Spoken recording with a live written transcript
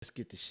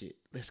get the shit.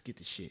 Let's get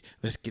the shit.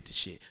 Let's get the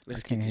shit.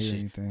 Let's I get can't the hear shit.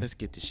 anything. Let's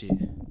get the shit.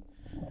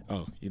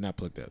 Oh, you're not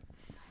plugged up.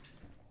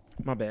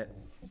 My bad.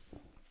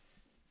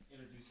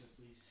 Introduce us,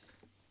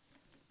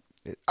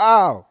 please.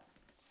 Ow!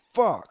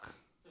 Fuck.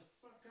 The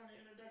fuck kind of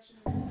introduction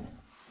is that?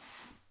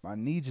 My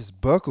knee just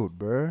buckled,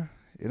 bruh.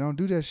 It don't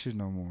do that shit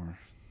no more.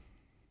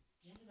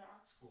 Give me the aux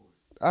cord.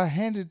 I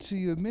handed it to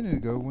you a minute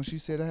ago when she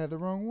said I had the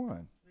wrong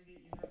one. Nigga, you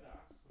have the aux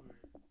cord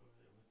over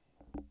there with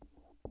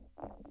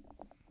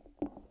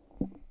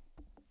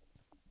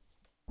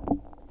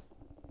you.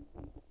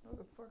 No,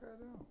 the fuck I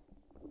don't.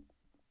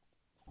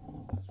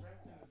 It's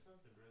wrapped into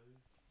something, brother.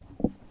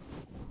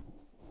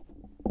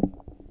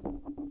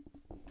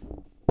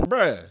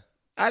 Bruh,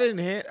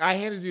 I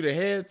handed you the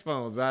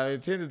headphones. I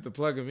intended to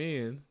plug them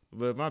in,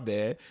 but my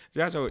bad.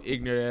 Josh, your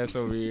ignorant ass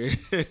over here.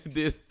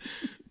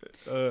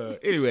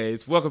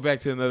 Anyways, welcome back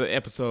to another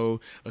episode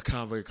of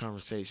Convoy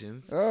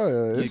Conversations. Oh,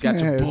 yeah. You This got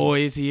man your has-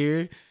 boys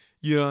here.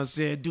 You know what I'm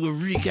saying? Do a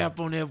recap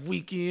on that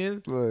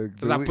weekend. Look,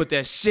 Because I put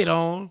that shit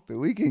on. the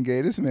weekend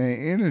gave this man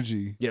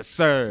energy. Yes,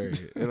 sir.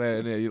 let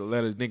a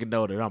nigga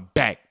know that I'm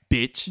back,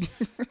 bitch.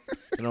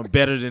 And I'm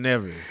better than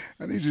ever.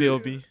 You feel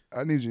me?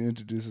 I need you to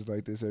introduce us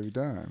like this every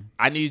time.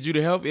 I need you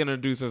to help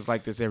introduce us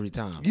like this every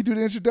time. You do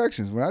the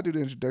introductions. When I do the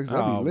introductions,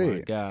 I Oh be my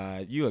lit.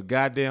 God. You a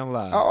goddamn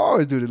lie. I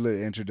always do the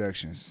lit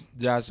introductions.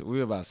 Josh,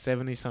 we're about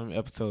 70-something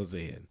episodes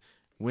in.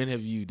 When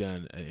have you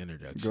done an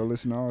introduction? Go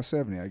listen to all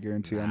 70. I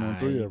guarantee I know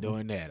 3 I ain't of them.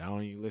 doing that. I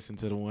don't even listen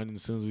to the one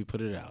as soon as we put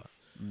it out.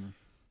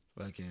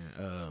 Fucking.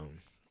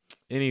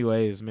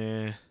 Anyways,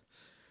 man.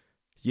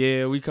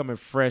 Yeah, we coming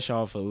fresh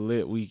off a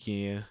lit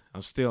weekend.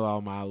 I'm still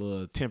on my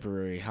little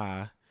temporary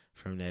high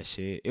from that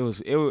shit. It was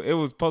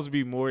supposed to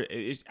be more.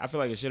 I feel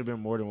like it should have been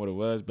more than what it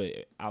was, but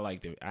I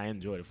liked it. I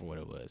enjoyed it for what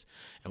it was.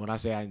 And when I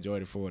say I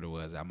enjoyed it for what it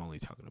was, I'm only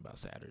talking about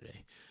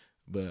Saturday.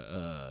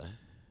 But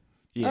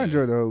yeah, I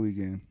enjoyed the whole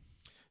weekend.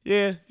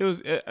 yeah, it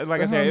was like I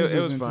The said, homies it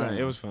was was in fun. town.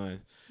 It was fun.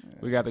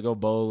 We got to go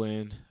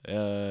bowling.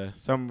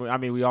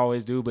 We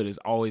always do, but it's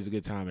always a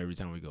good time every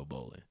time we go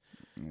bowling.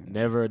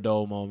 Never a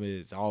dull moment.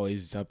 It's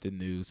always something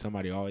new.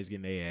 Somebody always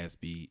getting their ass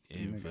beat.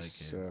 And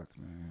Niggas suck,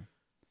 man.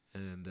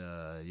 And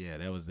yeah,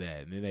 that was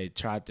that. And then they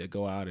tried to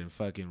go out in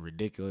fucking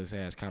ridiculous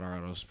ass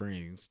Colorado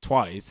Springs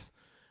twice,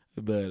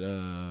 but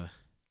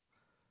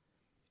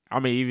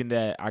even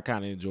that I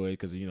kind of enjoyed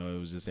because it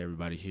was just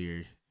everybody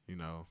here.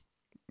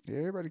 Yeah,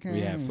 everybody came.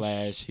 We had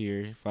Flash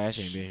here. Flash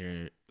ain't been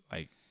here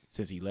like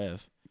since he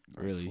left.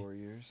 Like Really, 4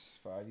 years,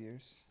 5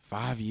 years.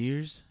 5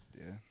 years.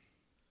 Yeah,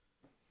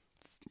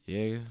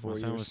 Yeah, 4 my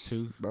son years. was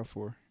 2. About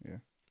 4. Yeah.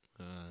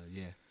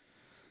 Yeah.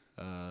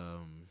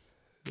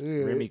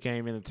 Yeah. Remy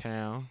came into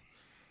town.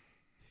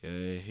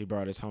 He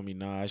brought his homie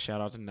Nod. Shout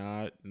out to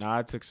Nod.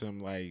 Nod took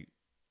some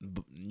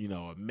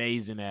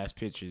amazing ass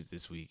pictures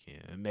this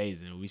weekend.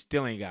 Amazing. We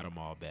still ain't got them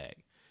all back,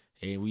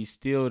 and we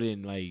still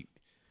didn't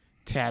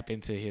tap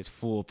into his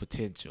full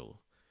potential.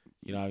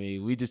 You know what I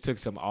mean? We just took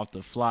some off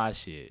the fly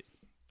shit.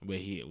 But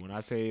when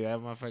I say that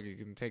motherfucker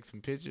can take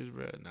some pictures,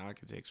 bro, now I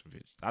can take some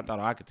pictures. I thought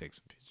I could take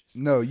some pictures.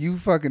 No, you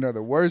fucking are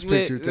the worst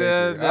picture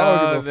taker. No,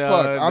 I don't give a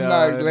fuck. I'm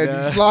not letting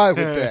you slide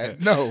with that.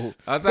 No.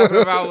 I'm talking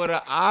about with an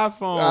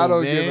iPhone. I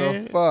don't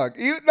man. give a fuck.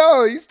 You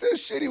still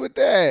shitty with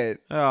that.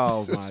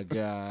 Oh my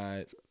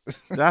God.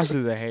 Josh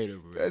is a hater,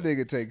 bro. That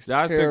nigga takes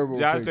Josh terrible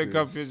took a pictures.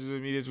 couple pictures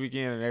with me this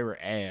weekend and they were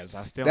ass.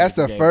 I still That's ain't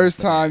the forgave first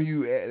him for time that.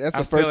 you. That's I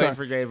the still first ain't time.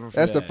 forgave him for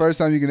That's that. the first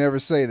time you can ever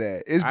say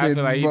that. It's I been.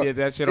 feel like he did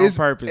that shit on it's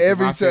purpose.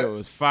 every I feel time- it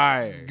was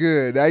fire.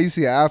 Good. Now you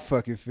see how I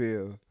fucking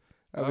feel.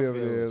 I I'll be over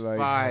feel it there was like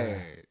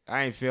fire.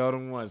 I ain't failed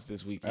him once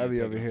this weekend. I'll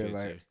be over taking a here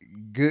picture.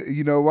 like good.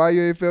 You know why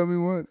you ain't feel me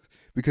once?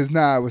 Because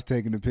I was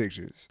taking the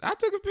pictures. I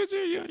took a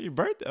picture of you on your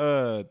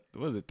birthday.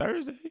 Was it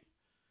Thursday?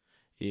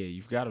 Yeah,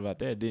 you forgot about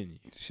that, didn't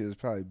you? Shit was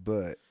probably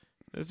butt.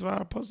 That's why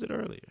I posted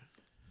earlier.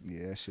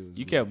 Yeah, that shit was.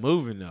 You butt. kept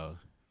moving though.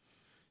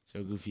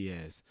 So goofy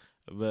ass.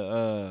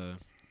 But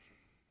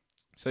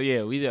so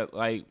yeah, we did,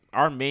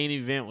 our main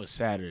event was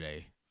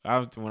Saturday.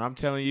 When I'm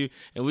telling you,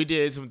 and we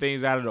did some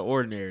things out of the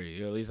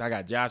ordinary. Or at least I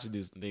got Josh to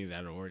do some things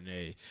out of the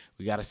ordinary.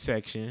 We got a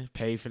section,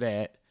 paid for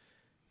that.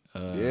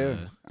 Yeah,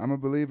 I'm a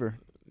believer.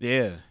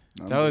 Yeah,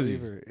 I'm told a you.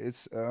 believer.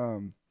 It's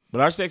But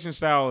our section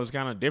style was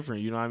kind of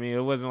different, you know what I mean?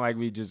 It wasn't like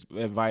we just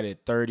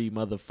invited 30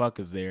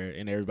 motherfuckers there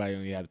and everybody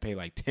only had to pay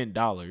like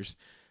 $10.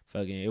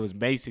 Fucking, it was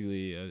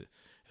basically, it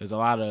was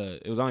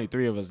only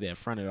 3 of us that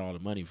fronted all the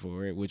money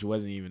for it, which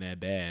wasn't even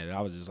that bad.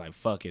 I was just like,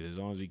 fuck it, as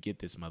long as we get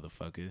this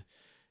motherfucker.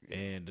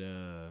 And,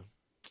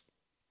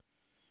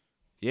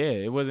 yeah,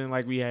 it wasn't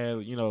like we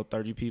had,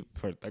 30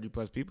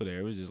 plus people there.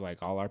 It was just like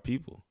all our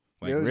people.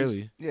 Like, it was really.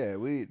 just- yeah, the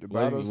Wasn't-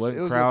 bottles. wasn't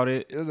it was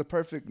crowded. It was a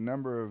perfect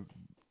number of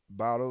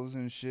bottles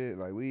and shit.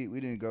 Like we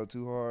didn't go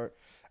too hard.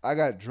 I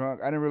got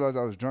drunk. I didn't realize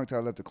I was drunk till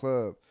I left the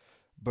club.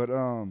 But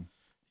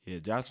Yeah,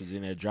 Josh was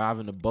in there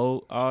driving the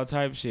boat, all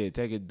type of shit,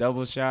 taking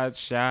double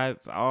shots,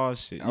 all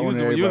shit. I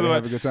wanted everybody to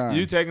have a good time.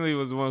 You technically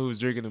was the one who was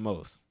drinking the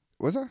most.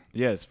 Was I?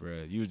 Yes,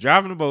 bro. You was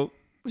driving the boat.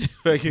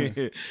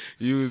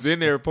 You was in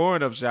there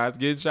pouring up shots,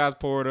 getting shots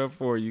poured up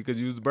for you because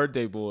you was the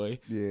birthday boy.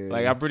 Yeah.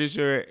 Like, I'm pretty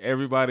sure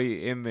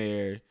everybody in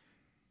there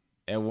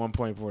at one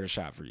point poured a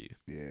shot for you.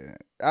 Yeah,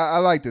 I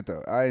liked it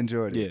though. I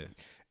enjoyed it.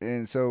 Yeah.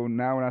 And so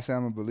now when I say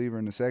I'm a believer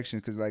in the section,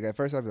 because like at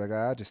first I'd be like,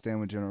 I just stand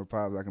with General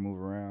Pop, I can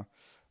move around.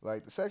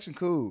 Like the section,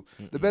 cool.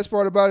 The best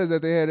part about it is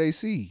that they had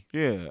AC.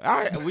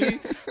 Yeah,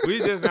 we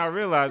just now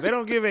realized they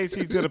don't give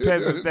AC to the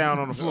peasants down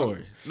on the floor.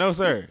 No,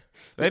 sir.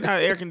 They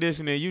not air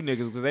conditioning you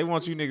niggas because they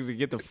want you niggas to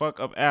get the fuck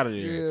up out of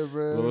there. Yeah,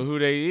 bro. Well, who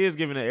they is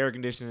giving the air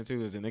conditioning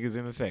to is the niggas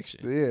in the section.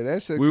 Yeah,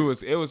 that section.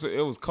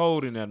 It was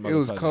cold in that motherfucker. It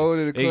was cold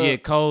in the club. It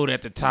get cold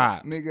at the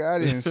top. Nigga, I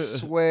didn't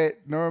sweat.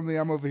 Normally,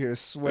 I'm over here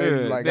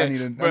sweating like I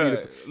need a.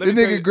 The nigga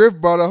nigga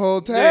Griff bought a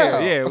whole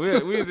towel. Yeah.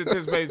 We was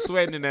anticipating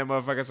sweating in that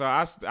motherfucker.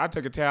 So I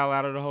took a towel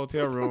out of the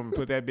hotel room and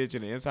put that bitch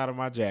in the inside of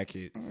my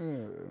jacket.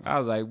 I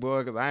was like,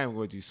 boy, because I am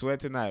going to sweat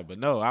tonight. But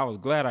no, I was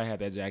glad I had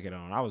that jacket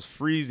on. I was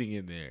freezing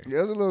in there. Yeah,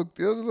 it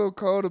was a little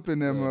cold up in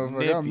there, motherfucker.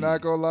 Nippy. I'm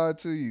not gonna lie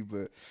to you,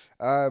 but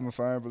I'm a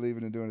firm believer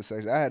in doing the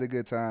section. I had a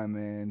good time,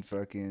 man.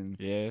 Fucking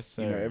yes,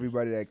 sir. You know,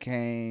 everybody that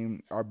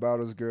came, our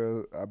bottle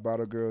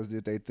girls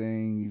did their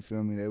thing. You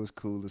feel me? They was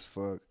cool as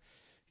fuck.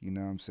 You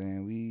know what I'm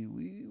saying?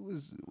 We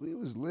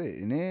was lit.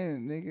 And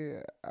then,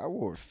 nigga, I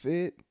wore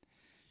fit.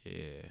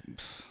 Yeah.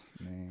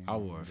 Man, I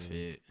wore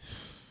fit.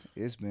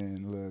 It's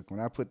been, look, when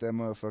I put that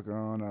motherfucker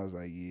on, I was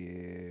like,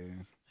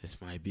 yeah. This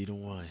might be the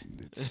one.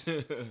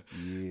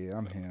 Yeah,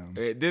 I'm him.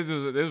 This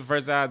is the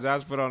first time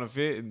Josh put on a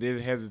fit and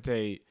didn't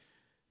hesitate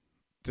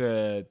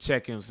to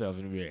check himself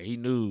in the mirror. He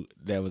knew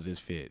that was his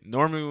fit.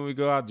 Normally when we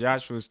go out,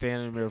 Josh would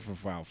stand in the mirror for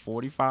about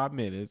 45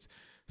 minutes,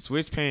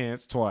 switch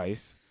pants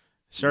twice,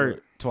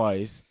 shirt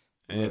twice,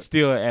 and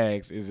still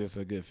asks, is this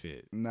a good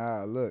fit?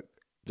 Nah, look.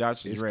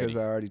 Josh is ready. It's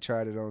because I already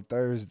tried it on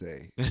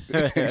Thursday.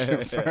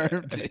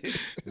 Confirmed it.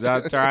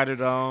 Josh tried it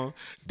on,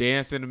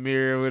 danced in the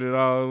mirror with it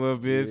all a little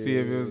bit, see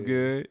if it was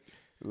good.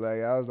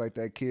 Like, I was like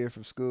that kid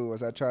from school.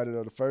 Once I tried it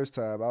on the first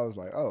time, I was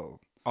like, oh.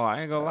 Oh,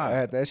 I ain't gonna lie. I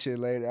had that shit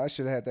laid. I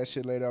should have had that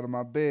shit laid out on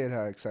my bed.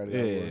 How excited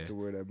I was to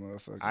wear that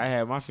motherfucker. I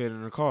had my fit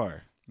in the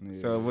car,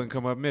 so it wouldn't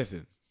come up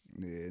missing.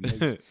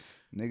 Yeah,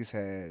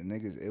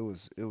 niggas.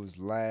 It was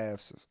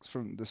laughs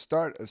from the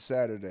start of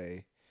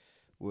Saturday.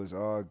 Was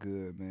all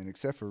good, man,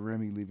 except for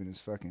Remy leaving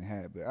his fucking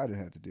hat. But I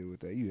didn't have to deal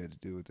with that. You had to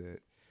deal with that.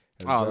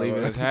 Oh,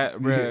 leaving his hat,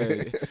 bro.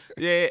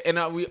 Yeah,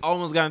 and we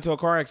almost got into a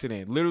car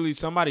accident. Literally,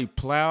 somebody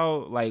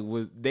plowed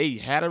they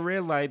had a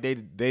red light. They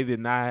did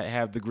not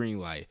have the green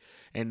light,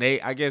 and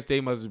I guess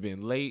they must have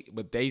been late.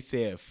 But they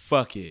said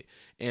fuck it,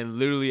 and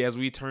literally as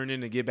we turned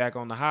in to get back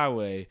on the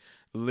highway,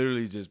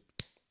 literally just.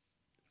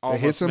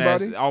 Hit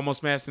somebody? Almost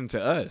smashed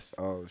into us.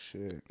 Oh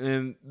shit!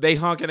 And they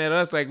honking at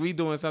us like we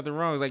doing something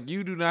wrong. It's like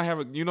you do not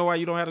have you know why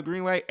you don't have a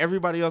green light?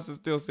 Everybody else is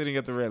still sitting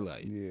at the red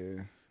light.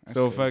 Yeah.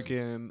 So crazy.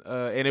 Fucking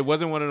and it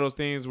wasn't one of those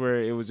things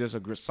where it was just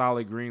a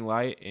solid green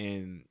light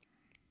and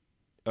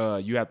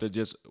you have to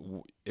just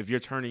if you're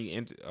turning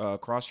into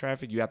cross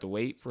traffic, you have to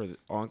wait for the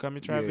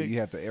oncoming traffic. Yeah, you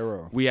have to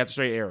arrow. We have to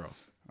straight arrow.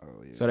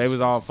 Oh yeah. So they was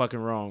all fucking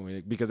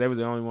wrong because they was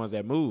the only ones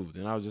that moved,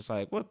 and I was just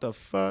like, what the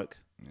fuck?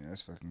 Yeah,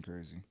 that's fucking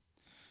crazy.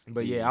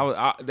 But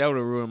yeah, that would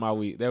have ruined my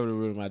week. That would have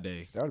ruined my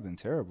day. That would have been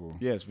terrible.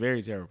 Yes,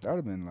 very terrible. That would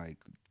have been like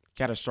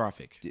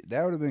catastrophic.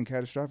 That would have been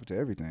catastrophic to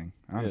everything.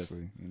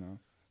 Honestly, you know.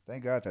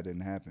 Thank God that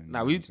didn't happen.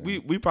 Nah, we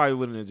probably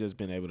wouldn't have just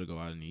been able to go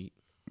out and eat.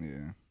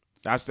 Yeah.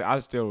 I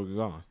still would have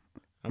gone.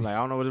 I'm like, I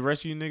don't know what the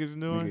rest of you niggas is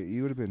doing. Nigga,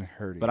 you would have been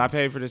hurting. But I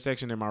paid for the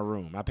section in my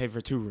room. I paid for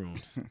 2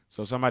 rooms.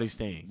 So somebody's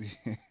staying.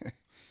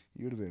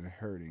 You would have been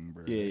hurting,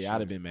 bro. Yeah,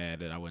 I'd have been mad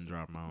that I wouldn't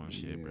drop my own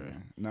shit, bro.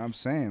 No, I'm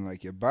saying,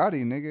 like, your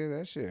body, nigga,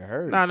 that shit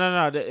hurts.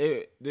 No.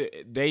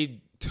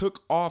 They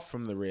took off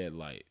from the red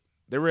light.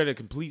 They were at a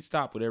complete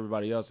stop with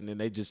everybody else, and then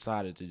they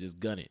decided to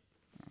just gun it.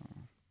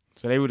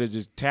 So they would have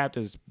just tapped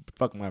his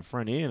fucking my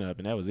front end up,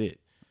 and that was it.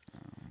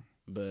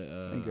 But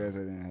thank God that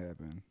didn't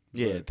happen.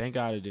 Yeah, thank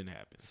God it didn't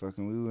happen.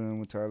 Fucking, we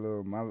went to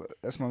our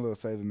that's my little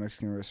favorite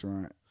Mexican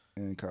restaurant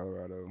in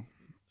Colorado.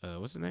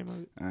 What's the name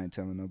of it? I ain't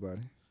telling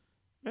nobody.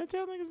 Man,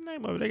 tell niggas the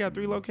name of it. They got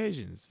 3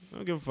 locations. I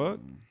don't give a fuck.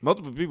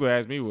 Multiple people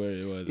asked me what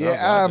it was.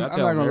 Yeah, I'm not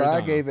gonna lie.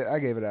 I gave it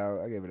out.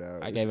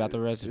 I gave out the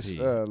recipe.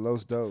 It's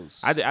Los Dos.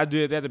 I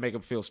did that to make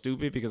them feel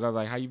stupid because I was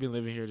like, "How you been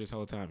living here this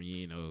whole time? And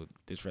you know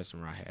this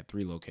restaurant had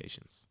 3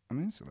 locations." I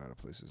mean, it's a lot of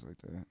places like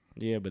that.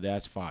 Yeah, but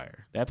that's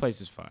fire. That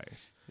place is fire.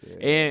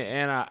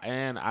 Yeah.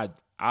 And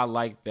I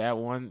like that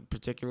one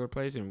particular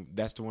place, and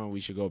that's the one we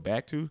should go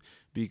back to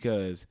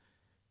because.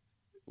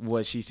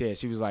 What she said,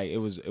 she was like, it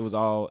was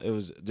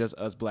just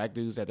us black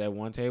dudes at that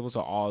one table.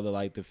 So all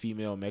the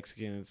female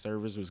Mexican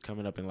servers was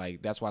coming up and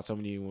that's why so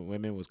many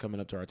women was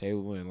coming up to our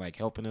table and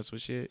helping us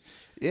with shit.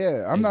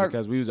 Yeah,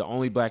 because we was the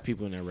only black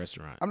people in that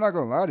restaurant. I'm not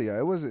gonna lie to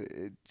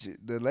you.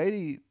 The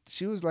lady.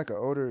 She was like an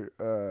older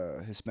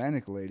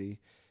Hispanic lady.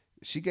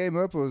 She came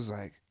up and was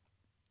like,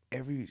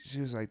 she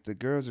was like, the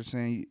girls are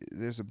saying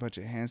there's a bunch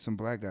of handsome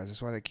black guys.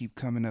 That's why they keep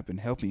coming up and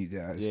helping you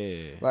guys.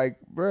 Yeah. Like,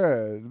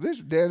 bruh,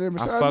 bitch damn near I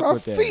massage fuck my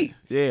with feet.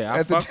 that. Yeah, I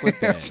at the fuck with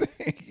damn that.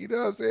 thing. You know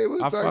what I'm saying?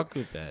 I fuck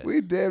with that. We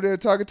damn near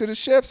talking to the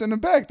chefs in the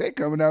back. They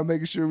coming out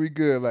making sure we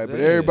good. Like, but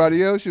Yeah.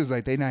 everybody else, she was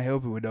like, they not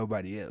helping with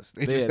nobody else.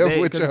 They just helping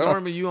with Because y'all.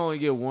 normally you only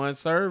get one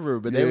server,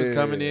 but they was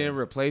coming Yeah. in,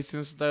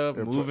 replacing stuff,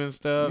 moving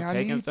stuff, Yeah, I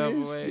taking need stuff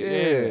this.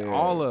 away. Yeah.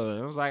 All of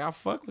it. I was like, I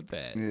fuck with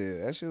that.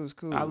 Yeah, that shit was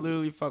cool. I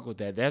literally fuck with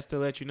that. That's to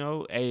let you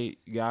know, hey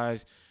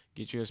guys,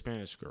 get you a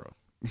Spanish girl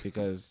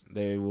because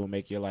they will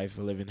make your life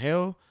a living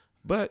hell,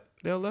 but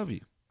they'll love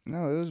you.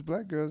 No, it was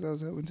black girls I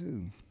was helping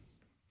too.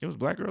 It was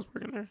black girls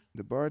working there.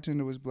 The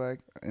bartender was black,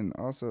 and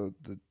also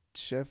the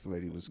chef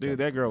lady was. Dude,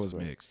 that girl was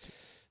black. mixed.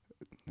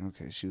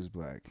 Okay, she was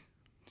black.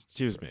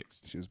 She was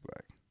mixed. She was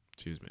black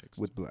She was mixed.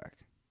 with black,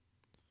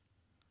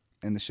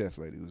 and the chef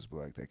lady was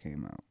black. That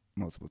came out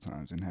multiple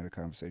times and had a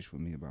conversation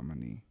with me about my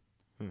knee.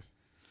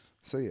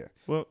 So yeah.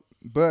 Well,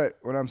 but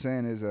what I'm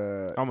saying is,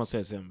 I almost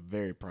said something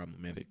very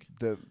problematic.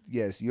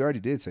 Yes, you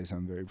already did say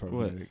something very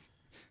problematic.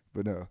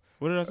 But no.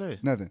 What did I say?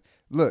 Nothing.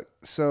 Look,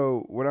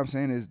 so what I'm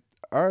saying is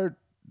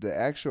the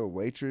actual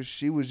waitress,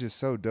 she was just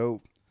so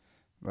dope.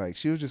 Like,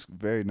 she was just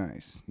very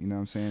nice. You know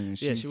what I'm saying? And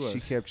she was. She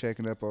kept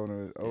checking up on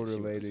an older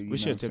lady. We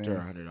should have tipped her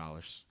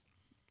 $100.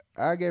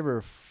 I gave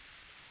her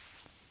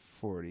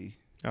 40.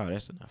 Oh,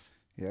 that's enough.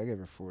 Yeah, I gave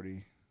her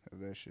 40 of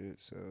that shit.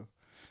 So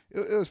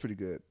it was pretty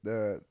good.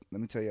 Let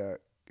me tell y'all,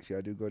 if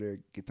y'all do go there,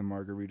 get the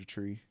margarita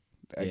tree.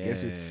 I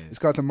guess it's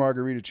called the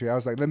margarita tree. I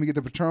was like, let me get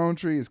the Patron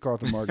tree. It's called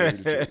the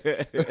margarita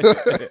tree.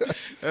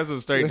 That's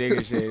some straight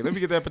nigga shit. Let me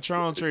get that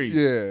Patron tree.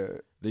 Yeah.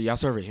 Do y'all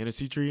serve a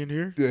Hennessy tree in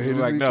here? Yeah, Hennessy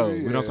like, no,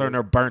 tree, we don't serve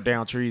no burnt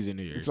down trees in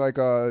here. It's like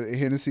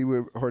Hennessy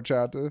with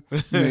horchata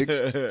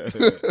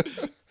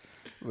mixed.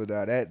 But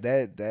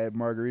that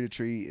margarita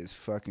tree is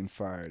fucking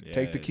fire. Yes.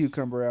 Take the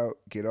cucumber out,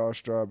 get all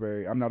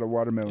strawberry. I'm not a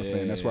watermelon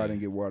fan. That's why I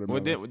didn't get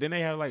watermelon. Well, then they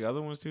have like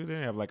other ones too.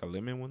 They have like a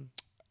lemon one.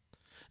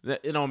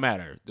 It don't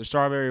matter. The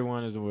strawberry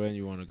one is the one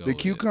you want to go The with.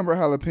 cucumber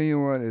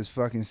jalapeno one is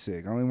fucking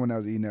sick. The only one I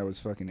was eating that was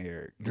fucking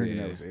Eric. Drinking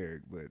that was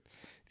Eric. But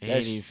he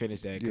didn't even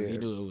finish that because he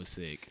knew it was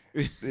sick.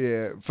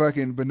 Yeah,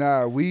 fucking. But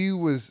nah, I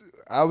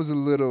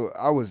was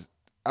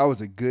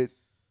a good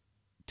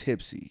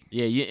tipsy.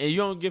 Yeah, and you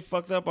don't get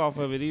fucked up off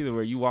of it either.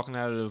 Where you walking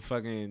out of the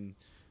fucking,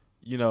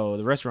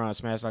 the restaurant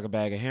smashed like a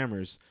bag of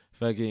hammers.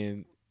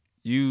 Fucking,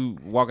 you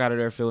walk out of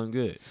there feeling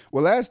good.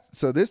 Well,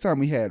 so this time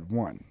we had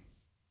one.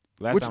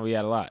 Last time we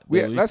had a lot.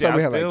 Last time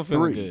we had like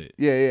feeling 3. Good.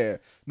 Yeah.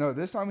 No,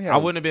 this time we had. I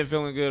wouldn't have been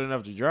feeling good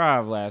enough to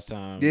drive last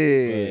time. Yeah,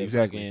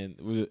 exactly.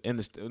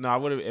 I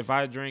would have. If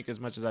I drank as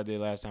much as I did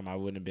last time, I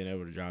wouldn't have been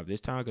able to drive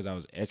this time because I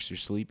was extra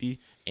sleepy.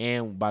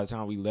 And by the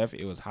time we left,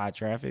 it was high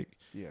traffic.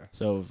 Yeah.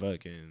 So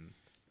fucking.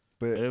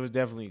 But it was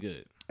definitely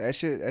good. That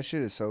shit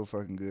is so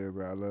fucking good,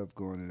 bro. I love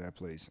going to that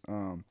place.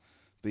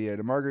 But yeah,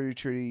 the margarita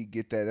tree,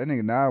 get that. That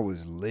nigga now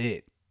was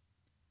lit.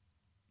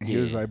 He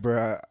was like,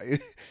 bro,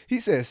 he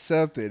said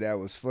something that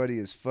was funny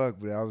as fuck,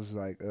 but I was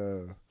like,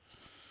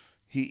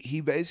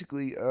 he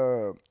basically,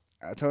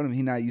 I told him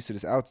he not used to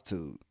this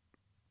altitude.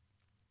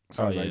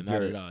 So I was like,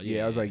 not at all.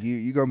 I was like,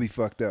 you gonna be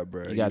fucked up,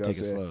 bro. You gotta take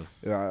it slow.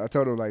 I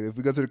told him, like, if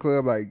we go to the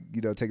club, like,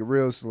 take it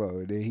real slow.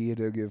 And then he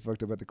ended up getting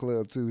fucked up at the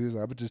club too. He was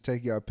like, I'm gonna just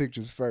take y'all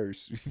pictures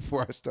first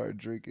before I start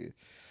drinking.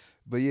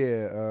 But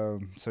yeah,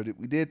 so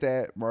we did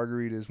that.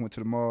 Margaritas, went to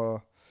the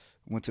mall,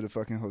 went to the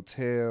fucking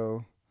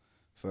hotel.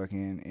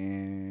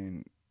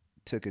 And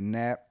took a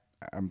nap.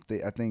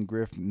 I think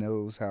Griff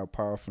knows how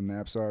powerful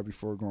naps are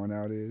before going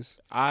out is.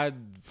 I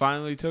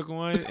finally took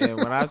one, and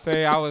when I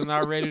say I was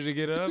not ready to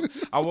get up,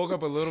 I woke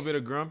up a little bit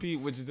of grumpy,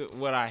 which is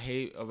what I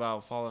hate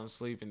about falling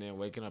asleep and then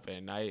waking up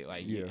at night.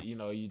 Like,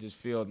 you just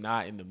feel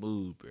not in the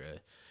mood, bro.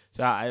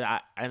 So I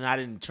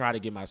didn't try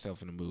to get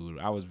myself in the mood.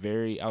 I was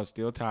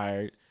still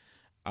tired.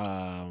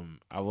 I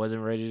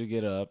wasn't ready to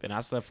get up, and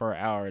I slept for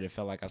an hour. And it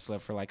felt like I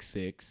slept for like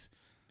 6,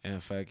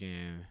 and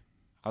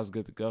I was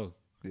good to go.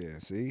 Yeah,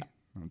 see?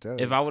 I'm telling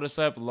you. If I would have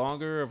slept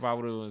longer, if I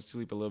would have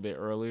sleep a little bit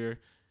earlier,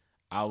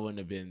 I wouldn't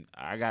have been.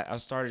 I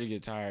started to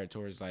get tired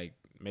towards like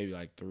maybe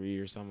like 3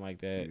 or something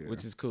like that,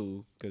 which is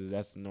cool because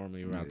that's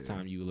normally around the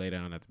time you lay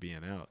down after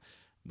being out.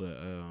 But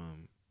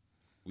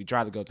we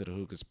tried to go to the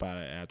hookah spot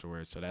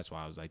afterwards, so that's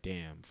why I was like,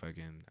 damn,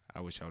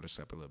 I wish I would have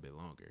slept a little bit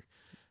longer.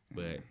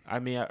 But I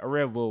mean, a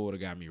Red Bull would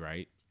have got me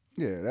right.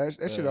 Yeah,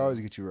 that should always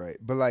get you right.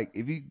 But like,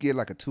 if you get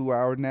like a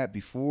 2-hour nap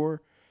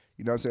before.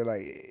 You know what I'm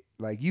saying?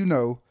 Like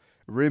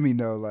Remy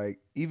know, like,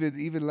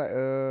 even like,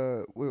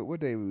 what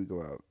day did we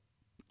go out?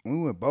 When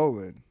we went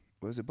bowling.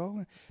 Was it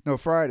bowling? No,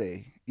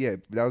 Friday. Yeah,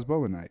 that was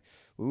bowling night.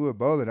 When we went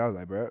bowling, I was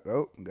like,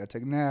 bro, gotta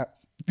take a nap.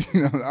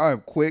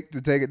 I'm quick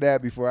to take a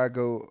nap before I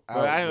go out.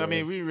 But I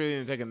mean, we really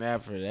didn't take a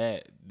nap for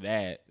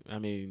that. I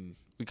mean,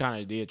 we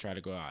kind of did try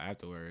to go out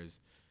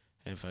afterwards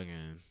and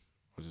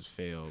just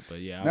failed. But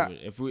yeah,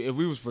 if we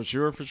was for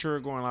sure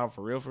going out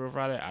for real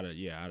Friday, I'd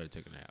have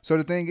taken a nap. So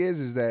the thing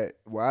is that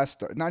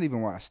not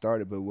even why I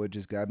started, but what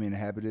just got me in the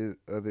habit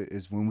of it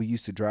is when we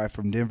used to drive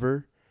from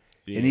Denver,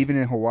 and even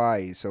in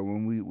Hawaii. So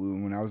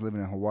when I was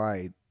living in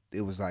Hawaii,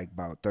 it was like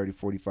about 30,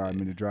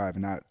 45-minute drive,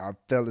 and I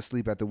fell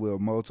asleep at the wheel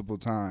multiple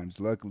times.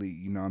 Luckily,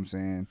 you know what I'm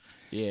saying?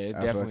 Yeah, it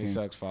definitely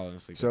sucks falling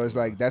asleep. So it's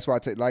like that's why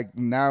like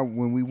now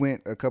when we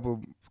went a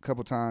couple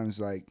times,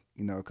 like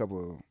you know, a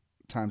couple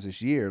times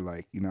this year,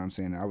 like you know what I'm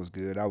saying, I was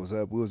good. I was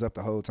up. We was up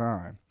the whole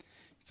time. You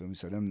feel me?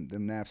 So them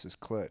naps is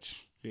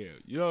clutch. Yeah,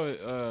 you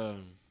know,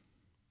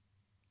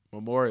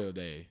 Memorial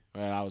Day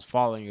when I was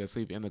falling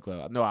asleep in the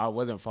club. No, I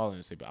wasn't falling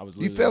asleep. I was.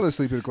 You fell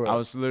asleep in the club. I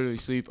was literally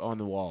asleep on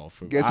the wall.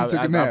 Guess who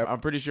took a nap? I'm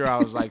pretty sure I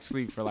was like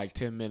asleep for like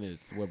 10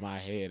 minutes with my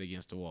head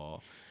against the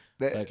wall.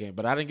 But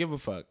I didn't give a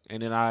fuck.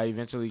 And then I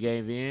eventually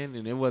gave in,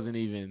 and it wasn't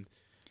even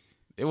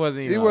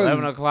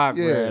 11 o'clock,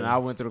 bro. And I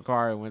went to the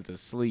car and went to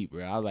sleep,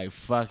 bro. I was like,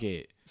 fuck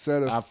it.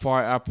 So I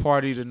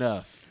partied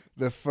enough.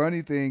 The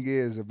funny thing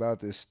is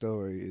about this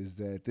story is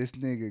that this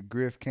nigga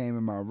Griff came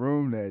in my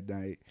room that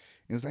night.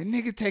 It was like,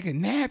 nigga taking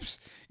naps?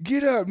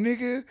 Get up,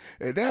 nigga.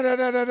 And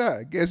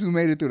da. Guess who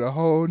made it through the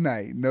whole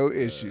night? No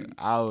issues.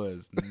 I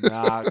was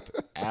knocked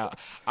out.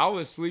 I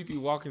was sleepy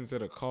walking to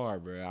the car,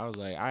 bro. I was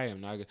like, I am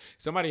not good.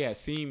 Somebody had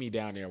seen me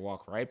down there,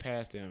 walk right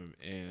past him,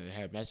 and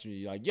had messaged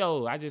me like,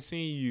 yo, I just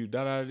seen you,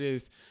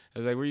 this. I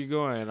was like, where you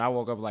going? And I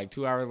woke up like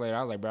 2 hours later.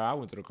 I was like, bro, I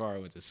went to the car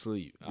and went to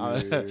sleep.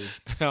 Yeah.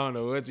 I don't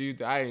know what you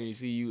I didn't even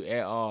see you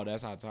at all.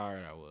 That's how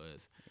tired I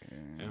was.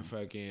 Yeah. And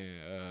fucking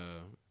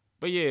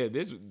but yeah,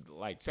 this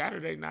like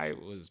Saturday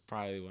night was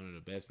probably one of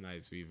the best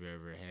nights we've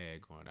ever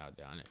had going out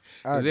down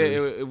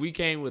there. We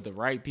came with the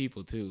right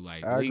people too.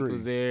 Like Leak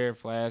was there,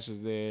 Flash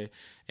was there,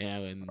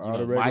 and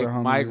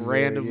Mike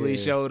randomly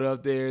showed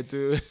up there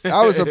too.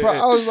 I was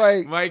surprised. I was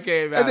like, Mike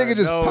came out. That nigga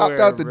just popped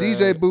out the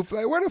DJ booth.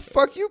 Like, where the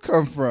fuck you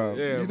come from?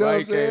 Yeah, you know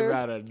Mike came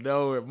out of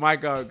nowhere.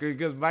 Mike,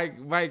 because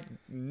Mike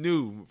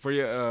knew for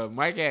your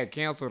Mike had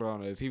canceled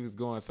on us. He was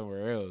going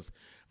somewhere else.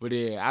 But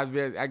yeah,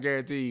 I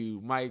guarantee you,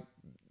 Mike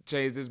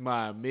changed his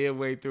mind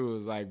midway through. It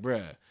was like,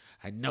 bruh,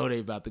 I know they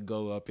about to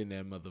go up in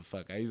that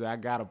motherfucker. He's like, I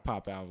gotta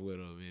pop out with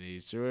him. And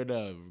he sure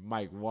enough,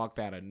 Mike walked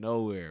out of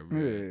nowhere, bro.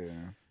 Yeah.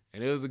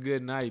 And it was a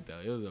good night though.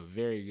 It was a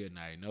very good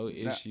night. No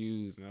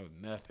issues, no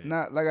nothing.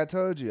 Not like I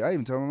told you. I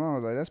even told my mom, I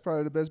was like, that's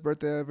probably the best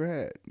birthday I ever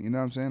had. You know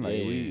what I'm saying? Like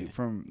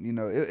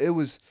it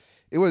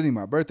wasn't even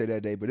my birthday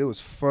that day, but it was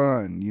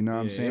fun. You know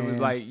what I'm saying? It was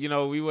like,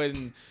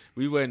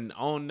 we wasn't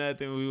on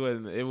nothing.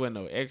 It wasn't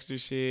no extra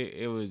shit.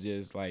 It was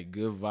just like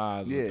good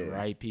vibes with the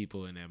right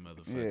people in that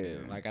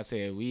motherfucker. Yeah. Like I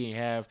said, we didn't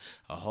have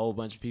a whole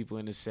bunch of people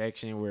in the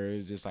section where it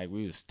was just like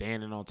we was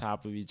standing on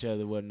top of each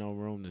other. Wasn't no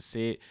room to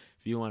sit.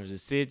 If you wanted to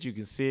sit, you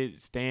can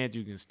sit. Stand,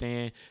 you can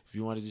stand. If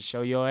you wanted to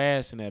show your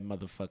ass in that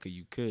motherfucker,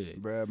 you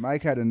could. Bruh,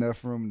 Mike had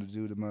enough room to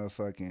do the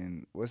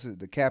motherfucking,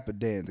 the Kappa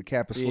dance, the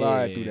Kappa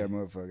slide through that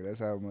motherfucker. That's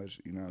how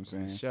much, you know what I'm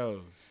saying? Sure.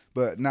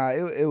 But nah,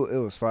 it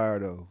was fire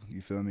though.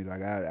 You feel me?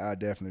 Like I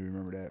definitely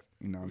remember that.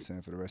 You know what I'm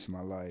saying, for the rest of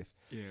my life.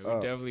 Yeah,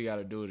 we definitely got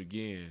to do it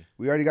again.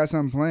 We already got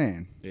something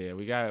planned. Yeah,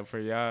 we got it for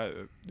y'all.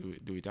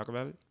 Do we talk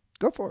about it?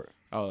 Go for it.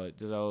 Oh,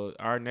 so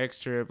our next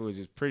trip was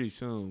just pretty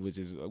soon,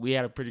 we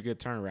had a pretty good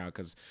turnaround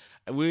because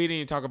we didn't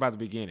even talk about the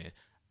beginning.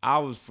 I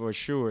was for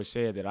sure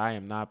said that I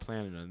am not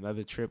planning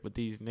another trip with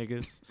these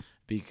niggas.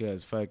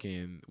 Because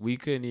fucking, we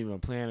couldn't even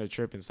plan a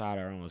trip inside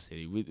our own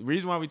city. The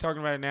reason why we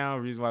talking about it now,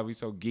 the reason why we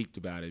so geeked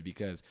about it,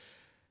 because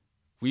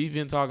we've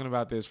been talking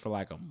about this for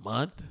like a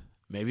month,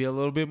 maybe a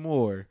little bit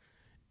more,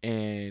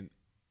 and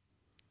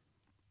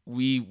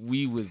we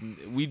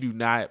do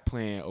not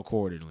plan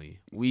accordingly.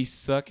 We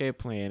suck at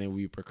planning.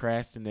 We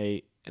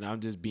procrastinate, and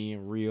I'm just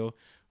being real.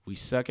 We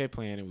suck at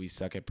planning. We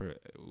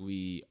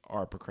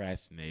are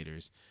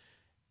procrastinators.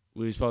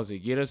 We were supposed to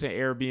get us an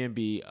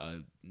Airbnb,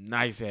 a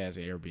nice ass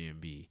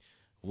Airbnb.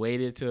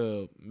 Waited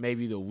till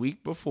maybe the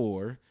week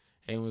before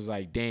and was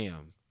like,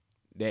 damn,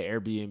 that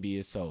Airbnb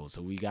is sold.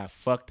 So we got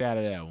fucked out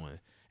of that one.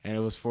 And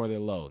it was for the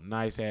low.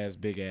 Nice ass,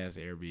 big ass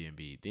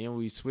Airbnb. Then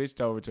we switched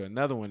over to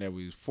another one that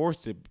we was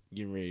forced to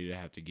get ready to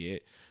have to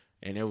get.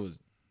 And it was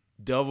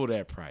double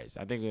that price.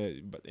 I think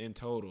in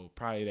total,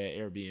 probably that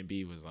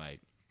Airbnb was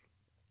like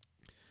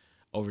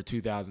over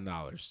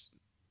 $2,000.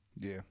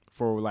 Yeah.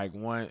 For like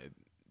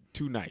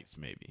 2 nights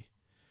maybe.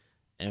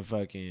 And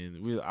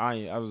fucking,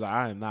 I was like,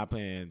 I am not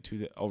paying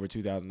over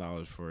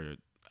 $2,000 for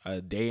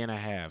a day and a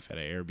half at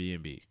an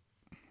Airbnb.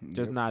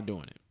 Just not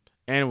doing it.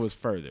 And it was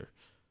further.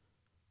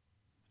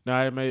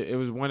 No, it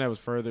was one that was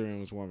further and it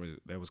was one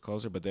that was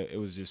closer, but it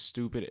was just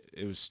stupid.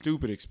 It was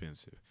stupid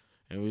expensive.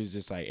 And it was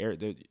just like,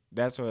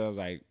 that's what I was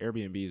like,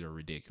 Airbnbs are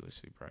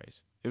ridiculously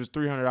priced. It was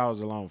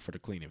 $300 alone for the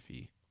cleaning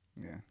fee.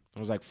 Yeah. I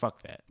was like,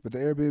 fuck that. But the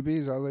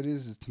Airbnbs, all it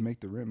is to make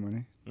the rent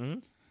money. Mm-hmm.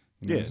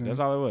 You know that's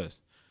all it was.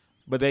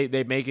 But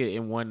they make it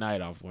in one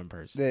night off one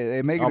person.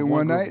 They make it in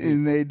one night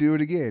and they do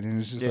it again,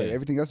 and it's just like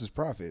everything else is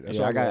profit. That's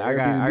why I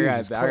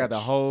got the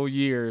whole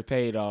year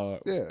paid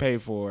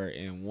for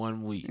in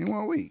 1 week. In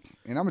 1 week,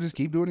 and I'm gonna just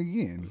keep doing it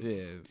again.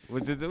 Yeah,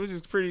 which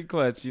is pretty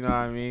clutch, you know what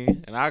I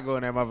mean? And I go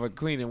in there, motherfucker,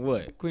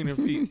 cleaning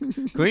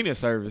feet, cleaning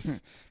service.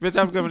 Bitch,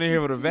 I'm coming in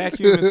here with a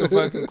vacuum and some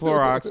fucking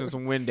Clorox and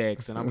some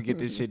Windex, and I'm gonna get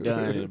this shit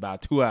done in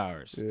about 2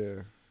 hours.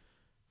 Yeah.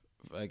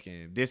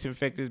 fucking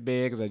disinfect this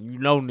bed because you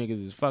know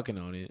niggas is fucking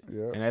on it,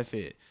 and that's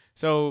it.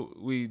 So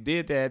we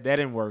did that. That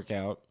didn't work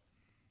out.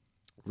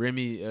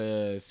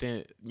 Remy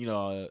sent,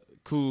 a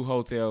cool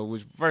hotel,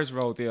 which first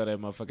hotel that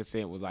motherfucker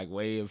sent was like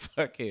way in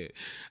fucking,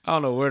 I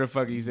don't know where the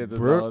fuck he sent this.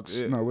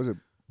 Brooks? No, was it?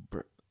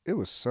 It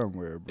was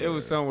somewhere, bro. It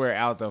was somewhere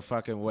out the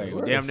fucking way.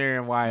 Like, damn near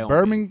in Wyoming.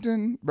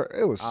 Birmingham?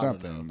 It was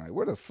something. Like,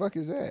 where the fuck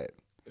is that?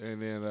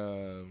 And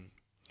then,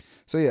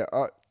 so yeah,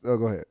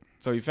 go ahead.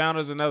 So he found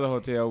us another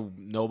hotel.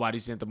 Nobody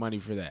sent the money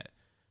for that.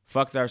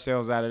 Fucked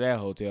ourselves out of that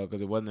hotel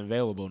because it wasn't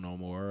available no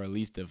more, or at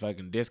least the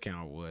fucking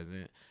discount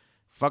wasn't.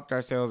 Fucked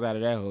ourselves out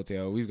of that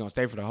hotel. We was gonna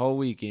stay for the whole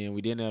weekend.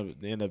 We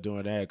didn't end up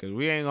doing that because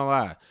we ain't gonna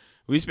lie.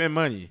 We spend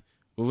money,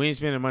 but we ain't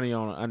spending money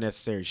on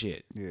unnecessary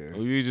shit. Yeah.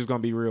 We just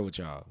gonna be real with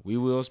y'all. We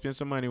will spend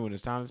some money when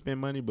it's time to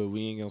spend money, but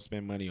we ain't gonna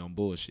spend money on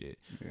bullshit.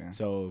 Yeah.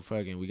 So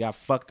fucking, we got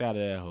fucked out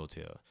of that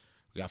hotel.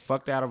 We got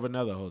fucked out of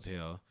another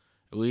hotel.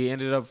 We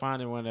ended up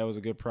finding one that was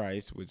a good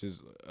price, which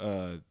is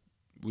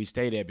we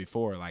stayed at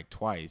before like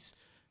twice.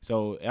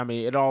 So, I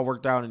mean, it all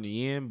worked out in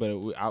the end, but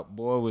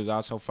boy was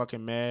also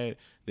fucking mad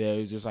that it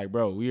was just like,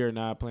 bro, we are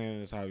not planning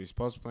this how we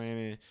supposed to plan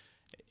it.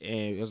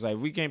 And it was like,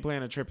 we can't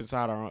plan a trip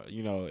inside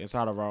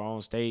inside of our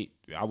own state.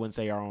 I wouldn't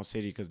say our own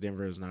city because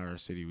Denver is not our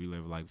city. We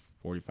live like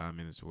 45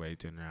 minutes away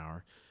to an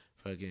hour.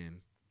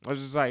 Fucking, I was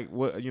just like,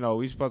 what,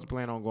 we supposed to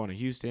plan on going to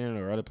Houston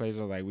or other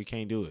places. Like, we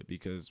can't do it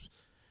because,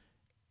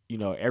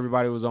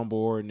 everybody was on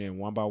board, and then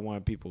one by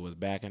one, people was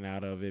backing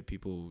out of it.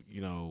 People,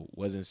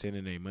 wasn't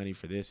sending their money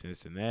for this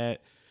and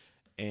that.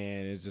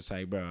 And it's just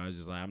like, bro, I was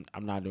just like,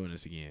 I'm not doing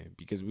this again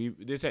because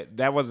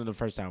that wasn't the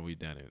first time we've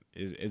done it.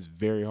 It's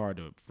very hard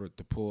to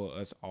pull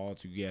us all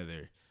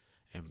together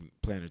and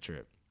plan a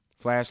trip.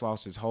 Flash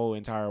lost his whole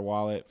entire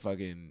wallet.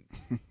 Fucking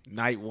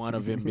night one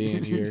of him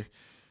being here,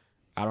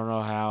 I don't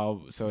know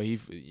how. So he,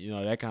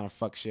 that kind of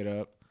fucked shit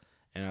up.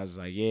 And I was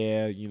like,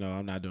 yeah,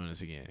 I'm not doing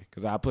this again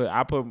because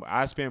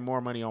I spend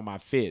more money on my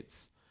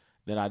fits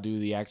than I do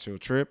the actual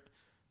trip.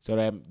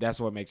 So that's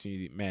what makes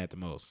me mad the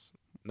most.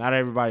 Not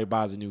everybody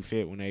buys a new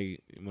fit when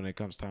it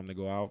comes time to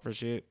go out for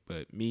shit,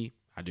 but me,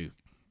 I do.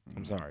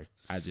 I'm sorry.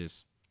 I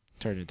just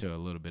turned into a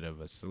little bit of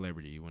a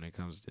celebrity when it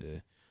comes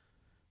to,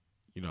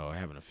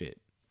 having a fit.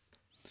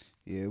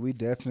 Yeah, we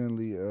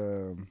definitely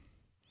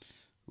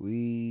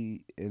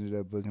we ended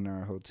up booking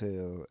our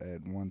hotel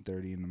at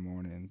 1:30 in the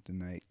morning the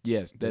night.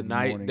 Yes, the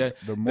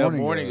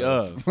morning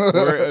of.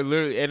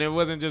 Literally, and it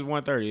wasn't just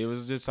 1:30. It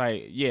was just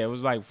like, it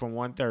was like from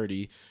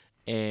 1:30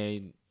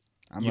 and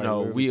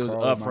we was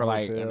up for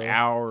like an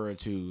hour or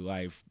two,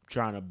 like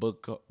trying to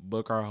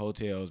book our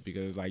hotels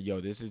because like,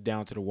 this is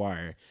down to the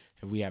wire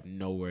and we have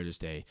nowhere to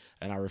stay.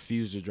 And I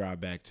refuse to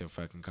drive back to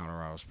fucking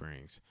Colorado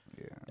Springs.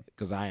 Yeah.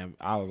 Because I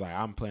was like,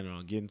 I'm planning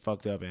on getting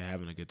fucked up and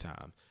having a good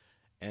time.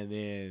 And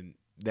then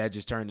that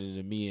just turned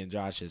into me and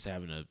Josh just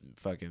having a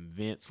fucking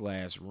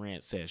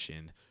vent/rant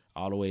session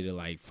all the way to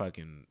like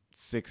fucking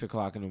 6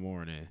 o'clock in the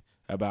morning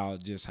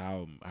about just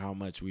how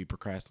much we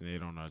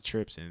procrastinate on our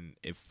trips and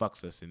it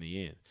fucks us in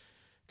the end.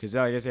 Because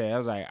like I said, I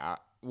was like,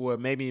 what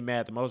made me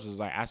mad the most was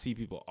like I see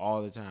people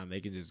all the time. They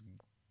can just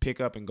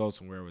pick up and go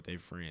somewhere with their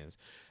friends.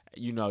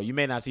 You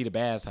may not see the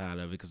bad side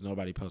of it because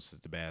nobody posts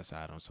the bad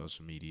side on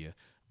social media.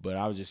 But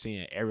I was just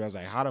seeing I was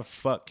like, how the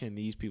fuck can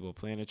these people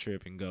plan a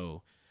trip and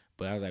go?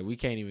 But I was like, we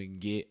can't even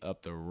get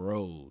up the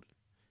road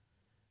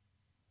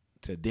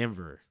to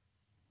Denver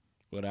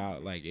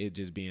without like it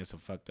just being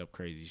some fucked up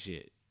crazy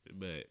shit.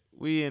 But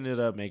we ended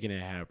up making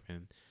it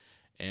happen.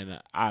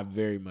 And I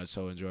very much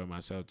so enjoyed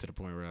myself to the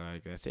point where,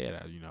 like I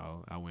said,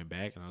 I went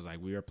back and I was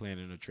like, we are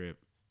planning a trip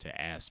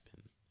to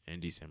Aspen in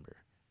December.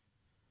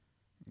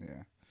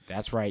 Yeah.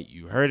 That's right.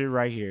 You heard it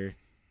right here.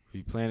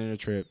 We planning a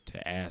trip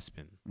to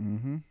Aspen.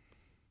 Mm-hmm.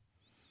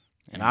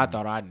 And I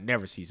thought I'd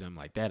never see something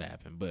like that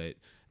happen. But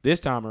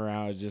this time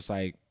around, it's just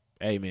like,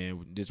 hey,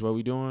 man, this is what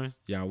we doing?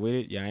 Y'all with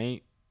it? Y'all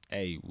ain't?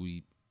 Hey,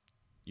 the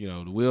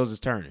wheels is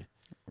turning.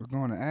 We're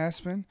going to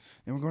Aspen,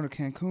 then we're going to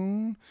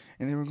Cancun,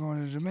 and then we're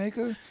going to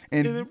Jamaica,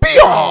 and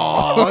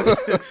beyond.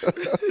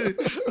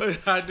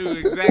 I knew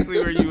exactly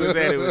where you was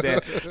headed with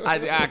that.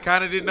 I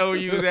kind of didn't know where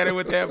you was headed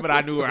with that, but I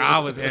knew where I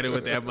was headed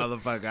with that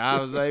motherfucker. I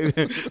was like,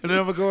 and then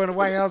I'm going to go in the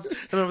White House, and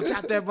I'm going to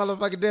chop that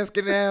motherfucking desk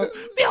in half.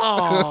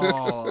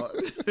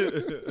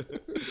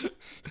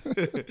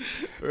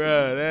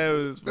 Bro, that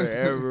was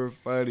forever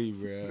funny,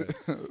 bro.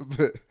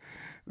 but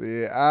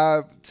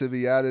yeah, to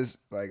be honest,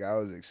 like I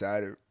was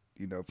excited.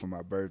 For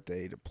my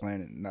birthday, the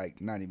planning,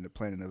 like not even the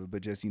planning of it,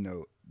 but just,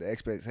 the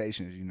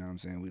expectations, what I'm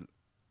saying?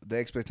 The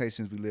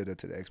expectations, we lived up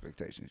to the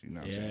expectations,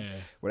 what I'm saying?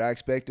 What I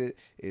expected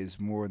is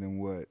more than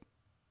what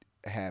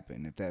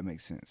happened, if that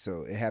makes sense.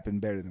 So it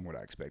happened better than what I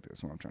expected.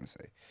 That's what I'm trying to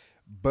say.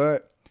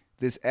 But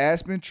this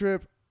Aspen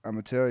trip, I'm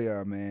going to tell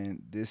y'all,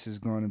 man, this is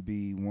going to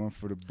be one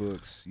for the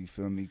books. You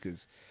feel me?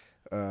 Because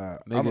y'all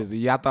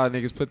thought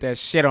niggas put that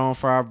shit on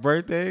for our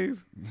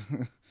birthdays?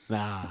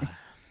 Nah.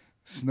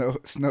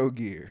 Snow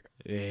gear.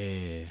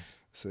 Yeah.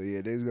 So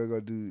yeah, we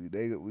gonna do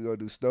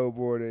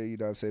snowboarding,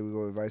 what I'm saying? We're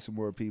gonna invite some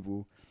more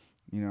people,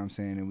 what I'm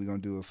saying, and we're gonna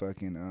do a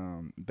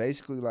fucking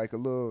basically like a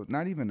little,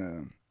 not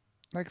even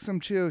like some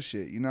chill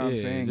shit. You know what I'm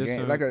Yeah, saying? just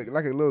some- Like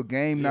a little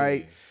game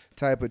night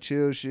type of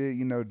chill shit.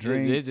 You know,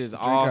 drink. It's just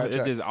all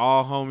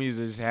homies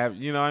that just have,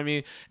 you know what I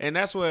mean? And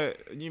that's what,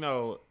 you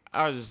know,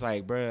 I was just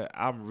like, bruh,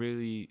 I'm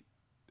really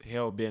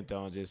hell bent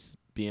on just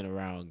being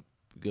around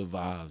good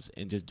vibes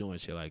and just doing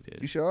shit like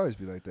this. You should always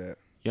be like that.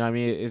 You know what I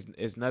mean?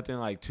 It's nothing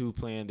like too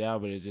planned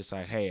out, but it's just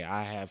like, hey,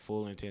 I have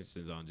full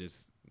intentions on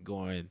just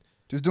going.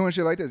 Just doing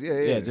shit like this.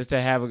 Yeah. Just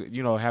to have a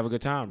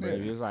good time, bro.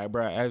 Yeah. It's like,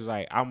 bro, I was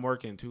like, I'm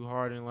working too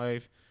hard in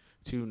life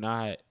to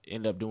not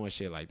end up doing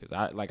shit like this.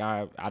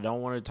 I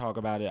don't want to talk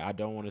about it. I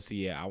don't want to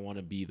see it. I want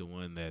to be the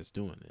one that's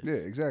doing this.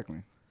 Yeah,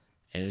 exactly.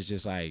 And it's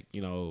just like,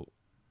 you know,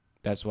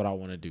 that's what I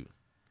want to do.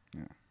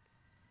 Yeah.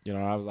 You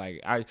know, I was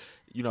like,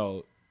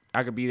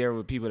 I could be there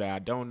with people that I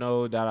don't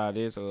know,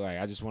 this, or like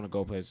I just want to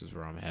go places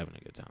where I'm having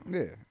a good time.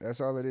 Yeah,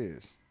 that's all it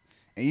is.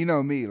 And you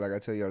know me, like I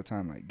tell you all the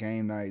time, like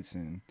game nights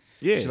and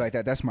shit like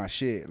that. That's my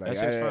shit. Like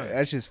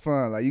that's just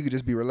fun. Like you could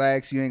just be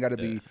relaxed. You ain't got to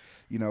be,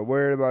 you know,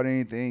 worried about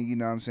anything. You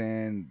know what I'm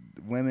saying?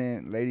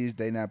 Women, ladies,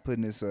 they not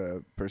putting this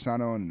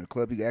persona on in the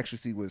club. You can actually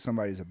see what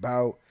somebody's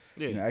about.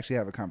 Yeah. You know, actually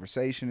have a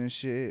conversation and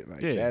shit.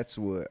 Like that's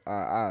what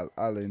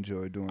I'll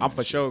enjoy doing. I'm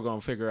for sure gonna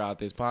figure out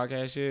this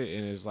podcast shit,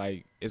 and it's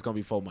like it's gonna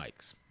be 4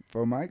 mics.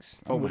 4 mics?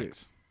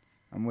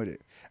 I'm with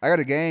it. I got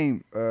a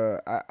game.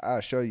 I'll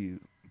show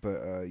you,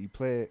 but you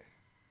play it.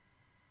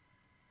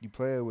 You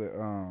play it with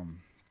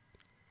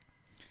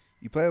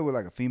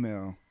like a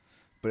female,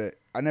 but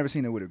I never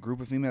seen it with a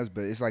group of females.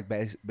 But it's like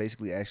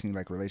basically asking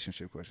like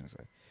relationship questions,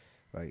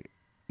 like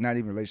not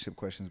even relationship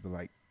questions, but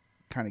like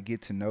kind of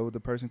get to know the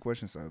person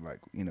questions. So like,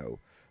 you know,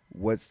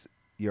 what's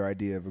your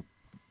idea of a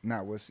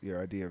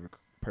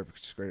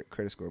perfect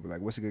credit score, but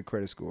like what's a good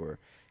credit score?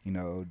 You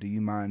know, do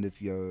you mind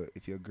if your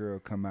girl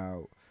come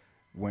out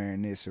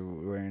wearing this or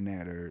wearing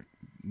that, or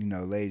you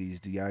know, ladies,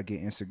 do y'all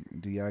get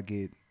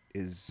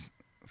is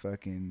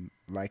fucking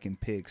liking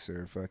pics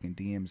or fucking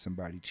DM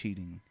somebody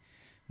cheating?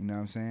 You know what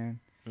I'm saying?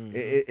 Mm-hmm.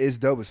 It's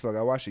dope as fuck.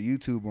 I watched a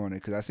YouTube on it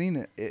because I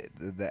seen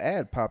the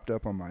ad popped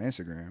up on my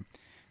Instagram,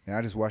 and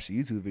I just watched a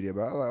YouTube video.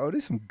 But I was like, oh,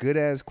 there's some good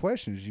ass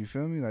questions. You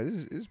feel me? Like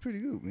this is pretty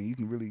good. I mean, you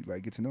can really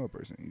like get to know a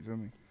person. You feel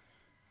me?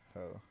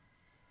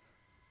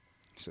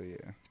 So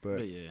yeah,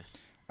 but yeah.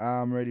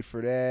 I'm ready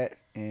for that.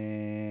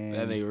 And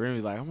that nigga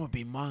Remy's like, I'm gonna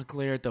be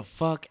Montclair the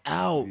fuck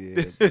out.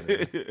 Yeah,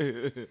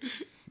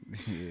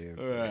 yeah,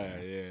 right,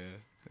 yeah.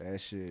 That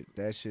shit.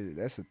 That's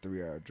a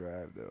 3-hour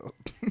drive though.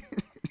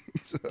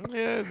 So,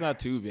 yeah, it's not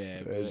too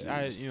bad, but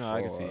I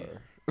can see it.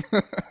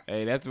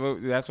 Hey, that's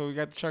what we got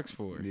the trucks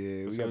for.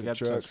 Yeah, we got the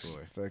trucks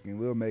for. Fucking,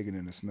 we'll make it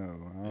in the snow.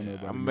 I don't know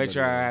about. I'm gonna make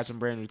sure I have some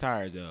brand new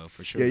tires though,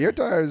 for sure. Yeah, your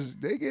tires,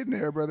 they getting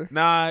there, brother.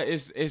 Nah,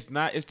 it's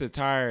not. It's the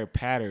tire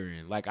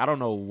pattern. Like I don't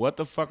know what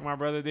the fuck my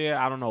brother did.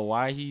 I don't know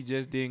why he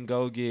just didn't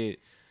go get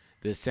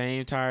the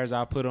same tires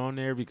I put on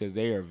there because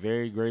they are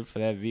very great for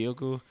that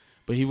vehicle.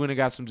 But he went and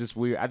got some just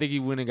weird. I think he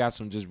went and got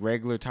some just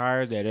regular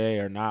tires that they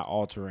are not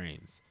all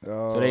terrains.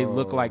 Oh, so they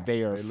look like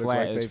they are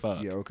flat as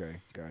fuck. Yeah, okay,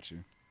 got you.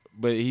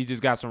 But he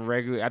just got some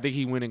regular. I think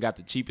he went and got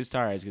the cheapest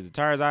tires because the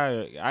tires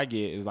I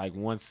get is like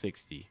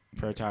 $160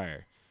 per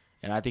tire,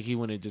 and I think he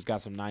went and just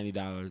got some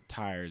 $90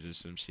 tires or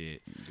some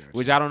shit,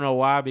 which I don't know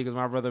why because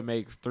my brother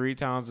makes 3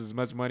 times as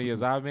much money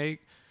as I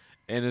make,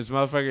 and this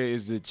motherfucker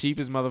is the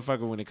cheapest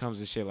motherfucker when it comes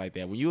to shit like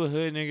that. When you a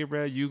hood nigga,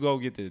 bro, you go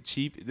get the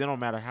cheap. It don't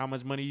matter how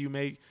much money you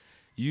make.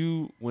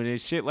 When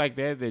it's shit like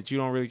that you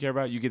don't really care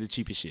about, you get the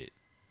cheapest shit.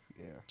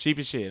 Yeah,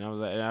 cheapest shit. And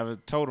I was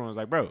told him, I was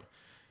like, bro,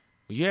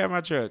 when you have my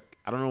truck,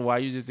 I don't know why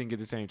you just didn't get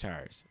the same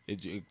tires.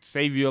 It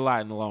save you a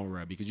lot in the long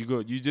run because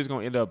you just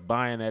gonna end up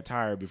buying that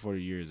tire before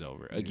the year is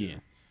over again. Yeah.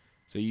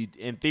 So you,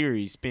 in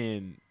theory,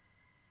 spend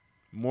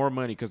more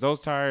money because those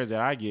tires that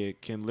I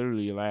get can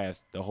literally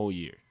last the whole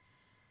year,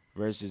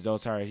 versus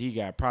those tires he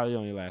got probably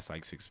only last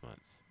like 6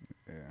 months.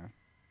 Yeah.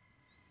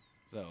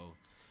 So,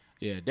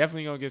 yeah,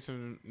 definitely gonna get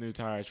some new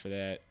tires for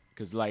that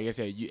because, like I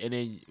said, and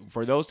then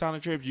for those kind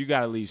of trips, you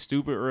gotta leave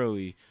stupid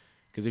early.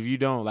 Because if you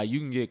don't, like, you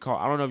can get caught.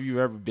 I don't know if you've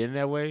ever been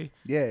that way.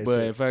 Yeah.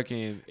 But if it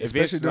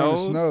snows, during the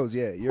snows,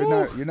 yeah,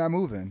 you're not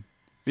moving.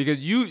 Because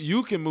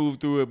you can move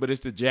through it, but it's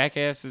the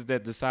jackasses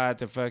that decide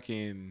to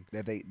fucking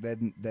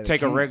that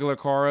take a regular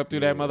car up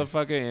through that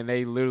motherfucker, and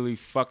they literally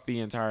fuck the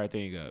entire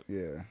thing up.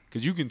 Yeah.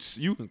 Because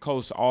you can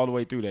coast all the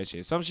way through that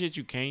shit. Some shit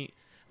you can't.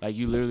 Like,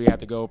 you literally have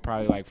to go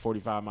probably like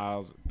 45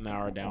 miles an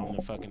hour down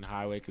the fucking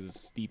highway because it's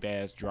a steep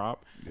ass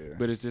drop. Yeah.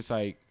 But it's just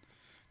like.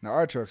 Now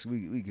our trucks,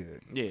 we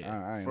good. Yeah,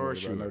 I ain't for worried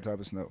sure. about no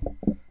type of snow.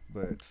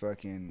 But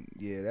fucking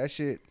that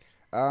shit.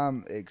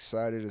 I'm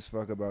excited as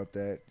fuck about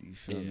that. You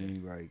feel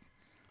me? Like,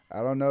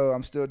 I don't know.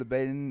 I'm still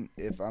debating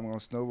if I'm gonna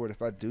snowboard.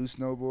 If I do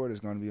snowboard, it's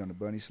gonna be on the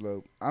bunny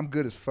slope. I'm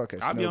good as fuck at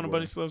snowboarding. I'll be on the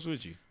bunny slopes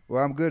with you.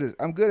 Well, I'm good at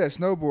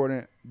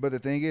snowboarding, but the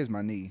thing is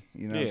my knee.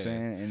 You know what I'm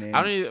saying? And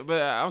then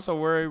but I'm so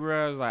worried,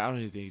 bro. I was like, I don't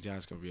even think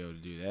John's gonna be able to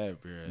do that,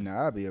 bro.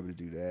 Nah, I'll be able to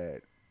do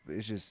that.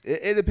 It's just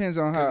it depends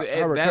on how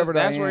recovered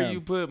I am. That's where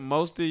you put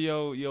most of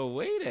your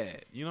weight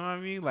at. You know what I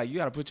mean? Like you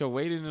got to put your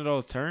weight into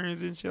those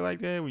turns and shit like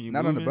that when you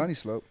not on the bunny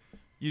slope.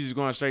 You just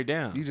going straight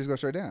down. You just go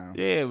straight down.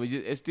 Yeah, but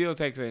it still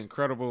takes an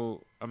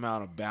incredible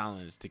amount of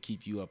balance to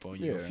keep you up on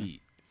your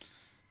feet.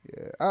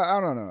 Yeah,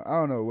 I don't know. I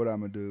don't know what I'm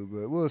gonna do,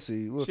 but we'll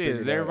see. We'll Shit,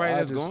 figure is it out. everybody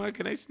that's going?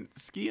 Can they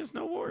ski and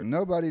snowboard?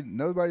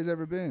 Nobody's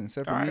ever been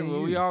except for all me. right, and well,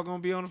 you. we all gonna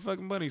be on the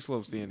fucking bunny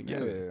slopes then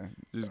together.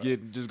 Yeah,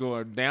 Just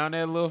going down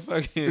that little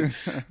fucking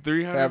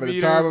 300 having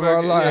meter the time of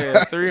our life.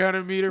 Yeah,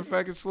 300 meter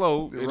fucking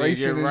slope, and then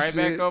Racing get and right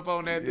back shit. up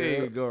on that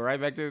thing and go right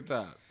back to the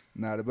top.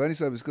 Nah, the bunny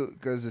slope is cool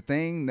because the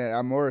thing that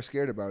I'm more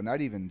scared about,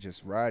 not even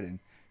just riding,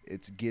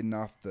 it's getting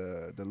off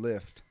the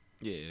lift.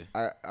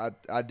 Yeah,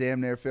 I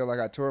damn near feel like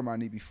I tore my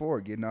knee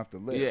before getting off the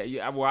lift.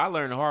 Yeah. Well, I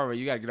learned the hard way.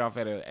 You got to get off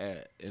at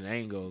an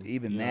angle.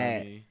 Even you know that,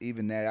 what I mean?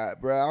 even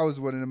that, bro. I was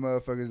one of the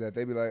motherfuckers that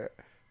they be like,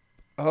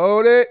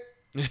 hold it.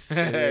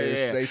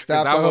 Yeah, they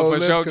stop the I whole will for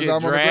lift sure because get I'm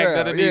on the dragged ground.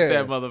 underneath Yeah.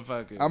 that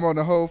motherfucker. I'm on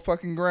the whole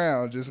fucking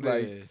ground, just Yeah.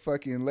 like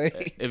fucking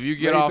laid. If you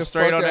get laid off the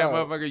straight fuck on that out.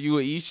 motherfucker, you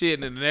will eat shit,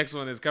 and then the next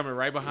one is coming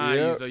right behind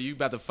you, Yep. so you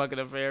about to fuck it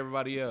up for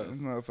everybody These else.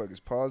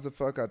 motherfuckers pause the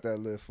fuck out that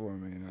lift for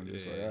me, and I'm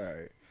just like, Yeah. all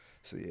right.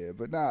 So yeah,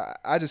 but nah,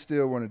 I just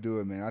still want to do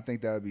it, man. I think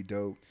that would be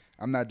dope.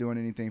 I'm not doing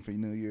anything for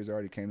New Year's. I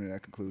already came to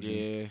that conclusion.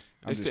 Yeah,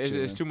 I'm it's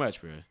just too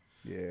much, bro.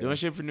 Yeah. Doing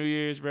shit for New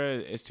Year's,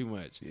 bro, it's too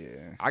much.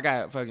 Yeah. I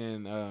got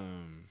fucking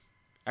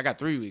I got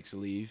 3 weeks to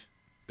leave.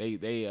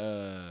 They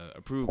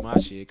approved my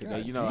shit because God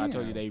I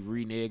told you damn. they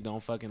reneged on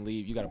fucking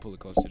leave. You got to pull it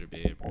close to the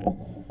bed,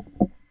 bro,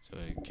 so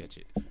they can catch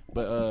it.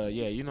 But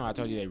yeah, I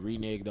told you they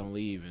reneged on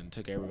leave and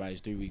took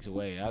everybody's 3 weeks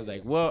away. I was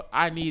like, well,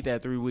 I need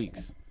that 3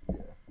 weeks.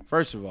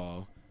 First of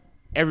all,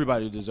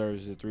 everybody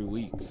deserves the 3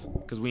 weeks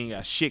because we ain't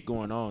got shit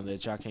going on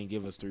that y'all can't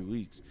give us 3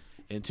 weeks.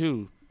 And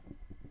 2,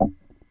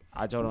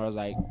 I told them, I was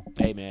like,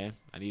 hey man,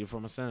 I need it for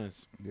my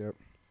sons. Yep.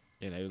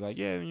 And they was like,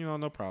 yeah,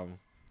 no problem.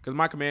 Because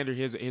my commander,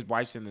 his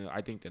wife's in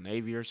the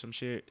Navy or some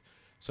shit.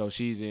 So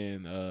she's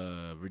in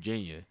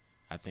Virginia,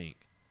 I think,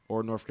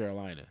 or North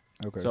Carolina.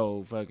 Okay.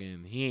 So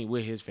fucking, he ain't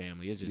with his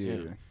family. It's just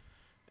him.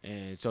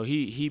 And so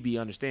he be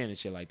understanding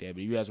shit like that.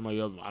 But if you ask somebody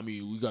else, I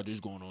mean, we got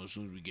this going on as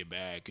soon as we get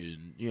back.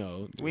 And,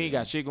 we ain't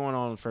got shit going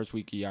on the first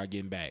week of y'all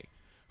getting back.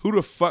 Who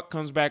the fuck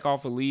comes back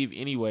off of leave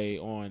anyway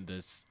on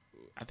this?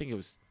 I think it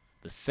was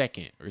the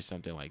 2nd or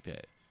something like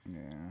that. Yeah.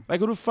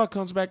 Like, who the fuck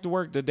comes back to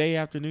work the day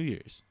after New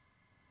Year's?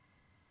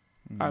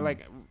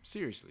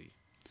 Seriously.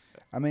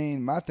 I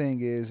mean, my thing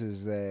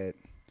is that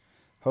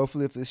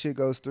hopefully if this shit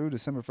goes through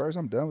December 1st,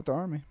 I'm done with the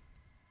Army.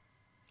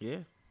 Yeah.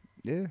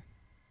 Yeah.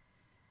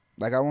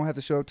 Like, I won't have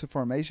to show up to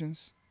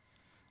formations.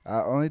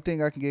 Only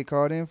thing I can get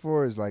called in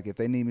for is, like, if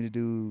they need me to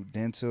do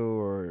dental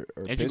or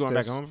Ain't you going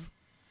back home?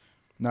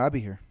 No, I'll be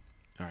here.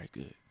 All right,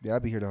 good. Yeah, I'll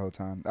be here the whole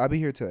time. I'll be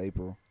here till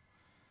April.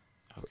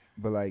 Okay.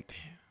 But, like,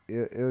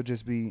 it'll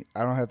just be,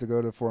 I don't have to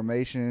go to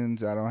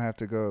formations. I don't have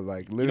to go,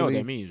 like, literally. You know what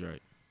that means,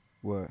 right?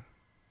 What?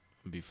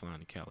 I'm be flying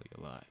to Cali a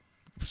lot.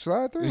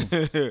 Slide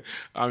through.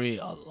 I mean,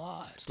 a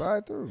lot.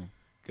 Slide through.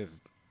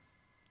 Because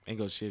ain't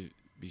gonna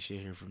be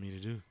shit here for me to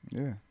do.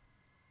 Yeah.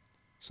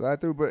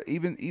 Slide through. But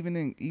even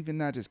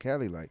not just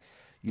Cali, like,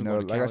 I'm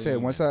going to like I Cali said,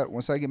 and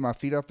once I get my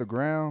feet off the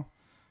ground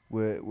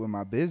with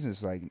my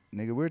business, like,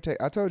 nigga,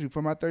 I told you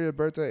for my 30th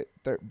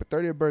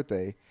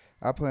birthday,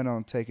 I plan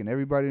on taking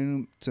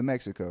everybody to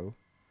Mexico.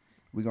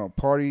 We gonna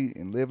party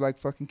and live like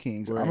fucking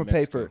kings. I'm gonna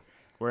pay for.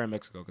 We're in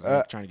Mexico because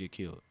I'm trying to get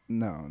killed.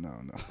 No.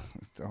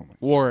 Oh my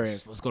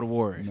Juarez. Let's go to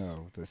Juarez.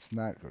 No, let's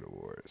not go to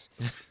Juarez.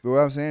 But what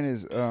I'm saying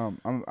is, I'm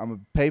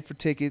gonna pay for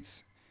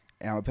tickets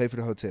and I'm gonna pay for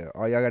the hotel.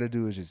 All y'all gotta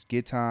do is just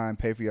get time,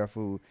 pay for your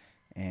food,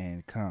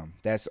 and come.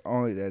 I'm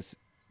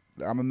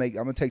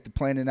gonna take the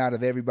planning out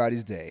of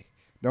everybody's day.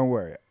 Don't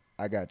worry,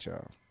 I got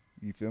y'all.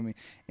 You feel me?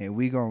 And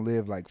we gonna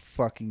live like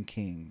fucking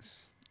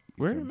kings.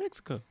 We're in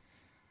Mexico.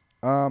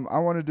 I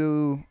want to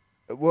do.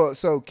 Well,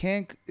 so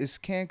it's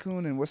Cancun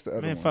and what's the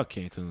other one? Man, fuck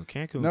Cancun.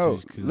 Cancun No,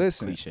 too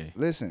listen. cliche.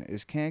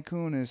 It's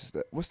Cancun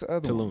and what's the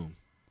other one? Tulum.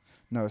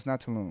 No, it's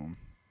not Tulum.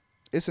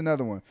 It's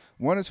another one.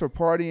 One is for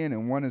partying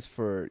and one is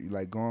for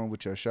like going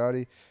with your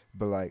shawty.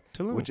 But like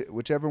Tulum.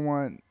 whichever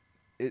one,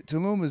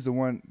 Tulum is the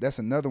one. That's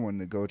another one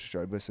to go with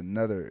your shawty. But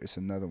it's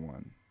another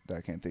one that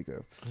I can't think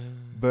of.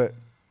 But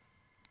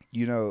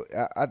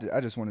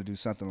I just want to do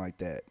something like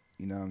that.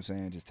 You know what I'm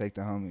saying? Just take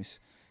the homies.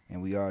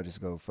 And we all just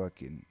go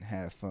fucking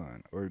have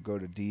fun. Or go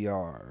to DR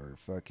or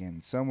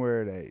fucking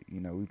somewhere that,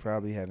 we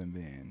probably haven't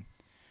been.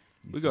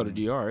 We go to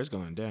DR. It's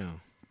going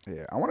down.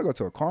 Yeah. I want to go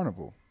to a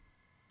carnival.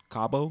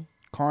 Cabo?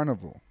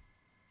 Carnival.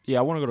 Yeah,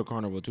 I want to go to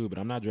Carnival too, but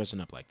I'm not dressing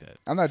up like that.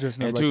 I'm not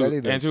dressing up And like that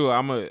either. And two,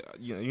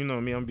 you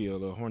know me, I'm be a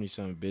little horny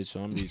son of a bitch,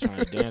 so I'm be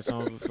trying to dance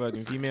on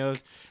fucking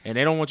females, and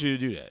they don't want you to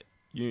do that.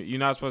 You're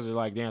not supposed to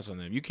like dance on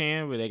them. You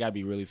can, but they gotta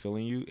be really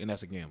feeling you, and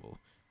that's a gamble.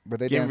 But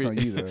they dance on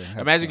you though.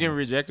 Imagine getting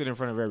rejected in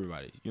front of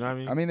everybody. You know what I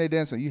mean? I mean, they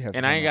dance on you.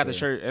 And I ain't got the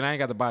shirt, and I ain't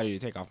got the body to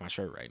take off my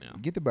shirt right now.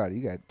 Get the body.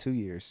 You got 2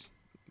 years.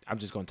 I'm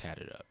just gonna tat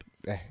it up.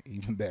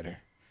 Even better.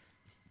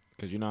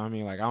 Cause you know what I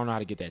mean? Like I don't know how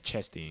to get that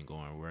chest thing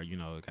going where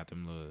it got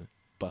them little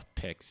buff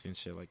pecs and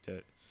shit like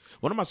that.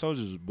 One of my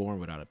soldiers was born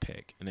without a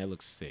pec, and that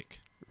looks sick.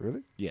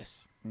 Really?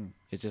 Yes.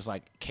 It's just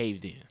like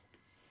caved in.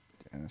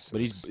 Damn,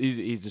 but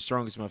he's the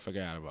strongest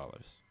motherfucker out of all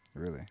of us.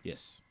 Really?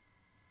 Yes.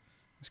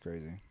 It's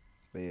crazy.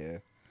 But yeah,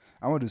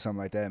 I want to do something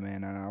like that,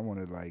 man. And I want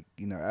to like,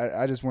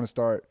 I just want to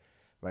start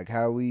like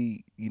how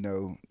we,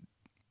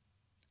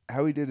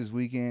 how we did this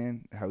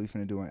weekend, how we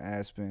finna do in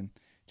Aspen.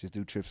 Just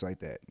do trips like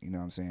that. You know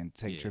what I'm saying?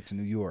 Take a trip to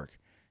New York.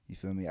 You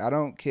feel me? I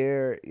don't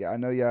care. Yeah, I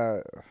know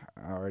y'all.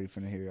 I already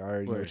finna hear. I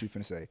already know what you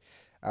finna say.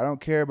 I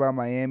don't care about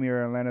Miami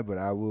or Atlanta, but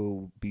I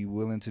will be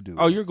willing to do it.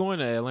 Oh, you're going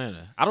to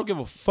Atlanta. I don't give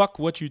a fuck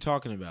what you're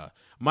talking about.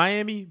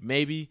 Miami,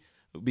 maybe,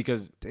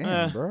 because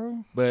damn,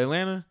 bro. But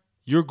Atlanta,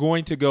 you're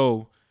going to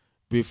go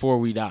before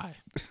we die.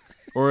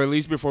 Or at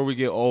least before we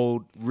get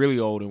old, really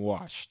old and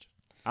washed.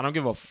 I don't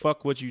give a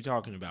fuck what you're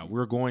talking about.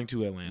 We're going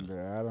to Atlanta.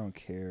 Bro, I don't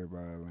care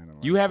about Atlanta.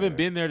 You haven't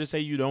been there to say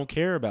you don't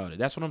care about it.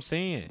 That's what I'm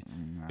saying.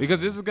 Nah.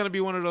 Because this is going to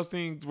be one of those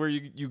things where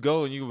you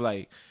go and you be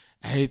like,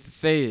 I hate to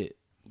say it,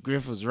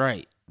 Griff was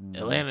right.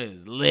 Atlanta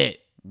is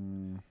lit.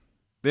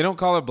 They don't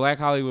call it Black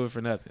Hollywood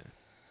for nothing.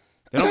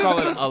 They don't call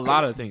it a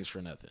lot of things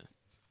for nothing.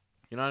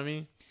 You know what I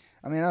mean?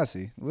 I mean, I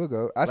see. We'll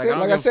go. I said,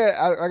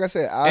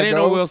 I ain't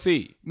go. No, we'll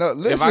see. No,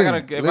 listen. If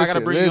I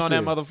gotta bring you on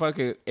that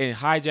motherfucker and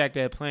hijack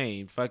that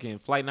plane, fucking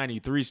Flight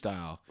 93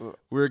 style,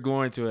 we're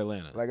going to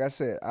Atlanta. Like I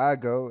said, I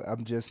go.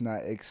 I'm just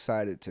not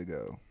excited to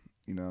go.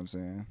 You know what I'm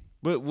saying?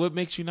 But what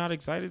makes you not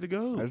excited to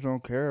go? I just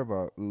don't care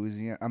about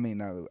Louisiana. I mean,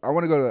 not. I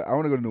want to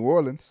go to New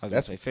Orleans. I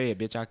was gonna say it,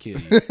 bitch. I'll kill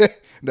you.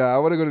 No, I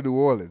want to go to New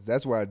Orleans.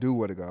 That's where I do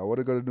want to go. I want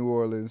to go to New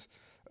Orleans.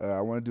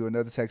 I want to do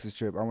another Texas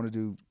trip. I want to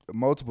do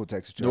multiple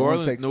Texas trips.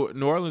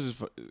 New Orleans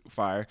is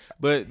fire,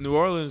 but New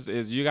Orleans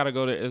is you got to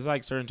go to. It's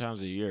like certain times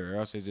of the year, or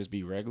else it just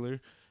be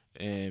regular,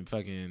 and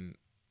fucking.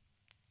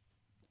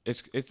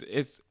 It's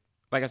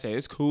like I said,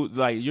 it's cool.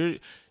 Like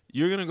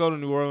you're gonna go to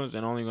New Orleans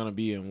and only gonna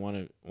be and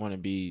want to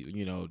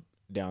be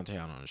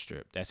downtown on the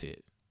strip. That's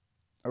it.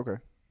 Okay.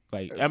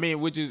 Like I mean,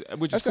 which is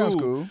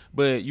cool.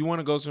 But you want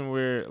to go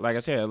somewhere like I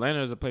said,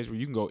 Atlanta is a place where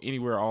you can go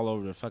anywhere all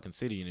over the fucking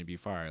city and it'd be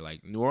fire.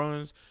 Like New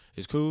Orleans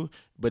is cool,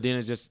 but then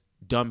it's just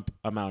dump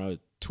amount of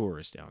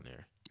tourists down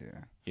there.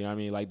 Yeah. You know what I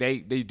mean? Like they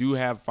do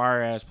have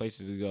fire ass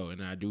places to go,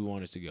 and I do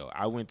want us to go.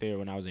 I went there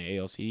when I was in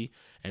ALC,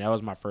 and that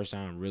was my first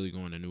time really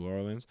going to New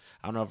Orleans.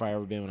 I don't know if I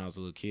ever been when I was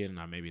a little kid, and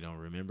I maybe don't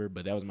remember,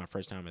 but that was my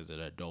first time as an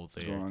adult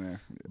there. Going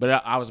there. Yeah.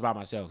 But I was by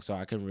myself, so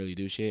I couldn't really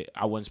do shit.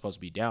 I wasn't supposed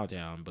to be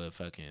downtown, but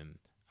fucking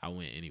I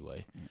went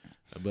anyway.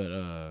 But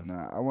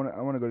I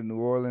want to go to New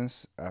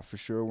Orleans. I for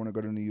sure want to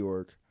go to New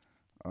York.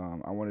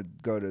 I want to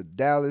go to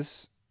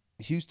Dallas,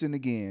 Houston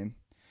again,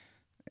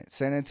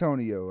 San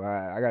Antonio.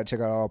 I got to check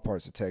out all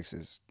parts of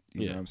Texas.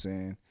 You know what I'm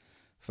saying?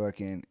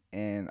 Fucking,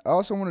 and I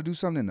also want to do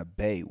something in the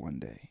Bay one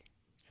day.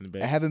 In the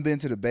Bay? I haven't been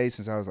to the Bay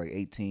since I was like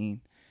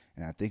 18,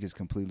 and I think it's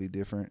completely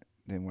different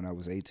than when I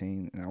was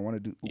 18. And I want to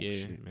do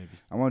maybe.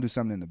 I want to do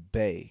something in the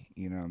Bay.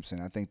 You know what I'm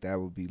saying? I think that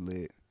would be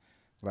lit.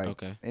 Like,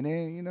 okay. And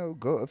then,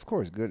 go, of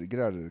course, good to get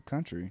out of the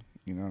country.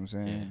 You know what I'm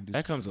saying? Yeah,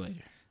 that comes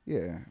later.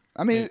 Yeah.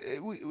 I mean,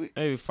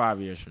 maybe 5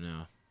 years from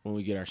now when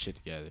we get our shit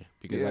together.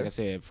 Because like I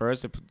said, for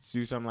us to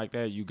do something like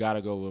that, you got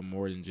to go with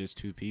more than just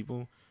 2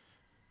 people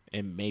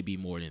and maybe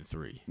more than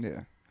 3.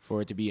 Yeah.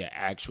 For it to be an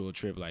actual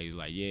trip, like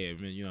yeah,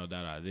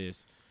 man,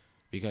 this.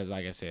 Because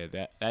like I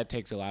said, that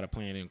takes a lot of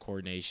planning and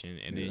coordination,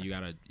 and then you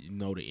got to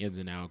know the ins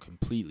and outs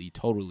completely,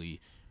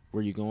 totally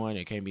where you're going.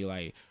 It can't be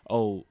like,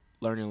 oh,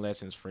 learning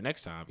lessons for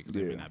next time because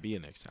there may not be a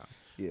next time.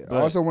 Yeah, but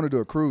I also want to do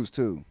a cruise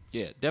too.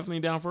 Yeah,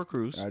 definitely down for a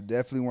cruise. I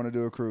definitely want to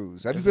do a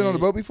cruise. Have you been on a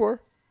boat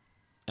before?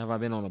 Have I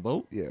been on a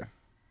boat? Yeah.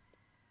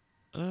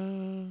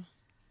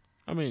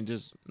 I mean,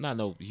 just not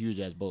no huge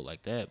ass boat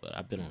like that, but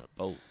I've been on a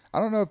boat. I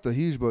don't know if the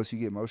huge boats you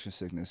get motion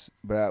sickness,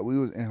 but we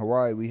was in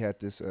Hawaii. We had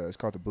this. It's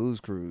called the Booze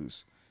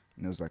Cruise,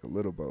 and it was like a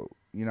little boat.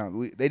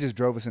 They just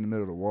drove us in the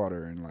middle of the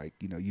water, and like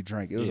you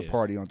drank. It was a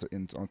party on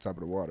top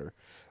of the water,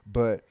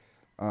 but.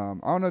 I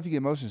don't know if you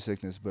get motion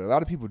sickness, but a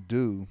lot of people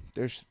do.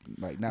 There's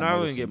like not. No, I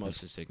wouldn't get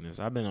motion sickness.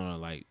 I've been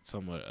on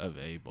somewhat of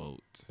a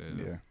boat.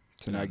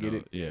 To not get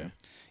it. Yeah.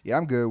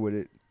 I'm good with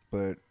it,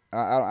 but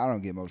I don't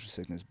get motion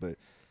sickness. But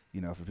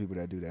for people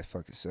that do, that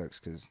fucking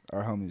sucks because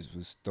our homies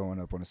was throwing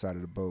up on the side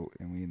of the boat,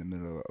 and we in the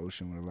middle of the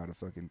ocean with a lot of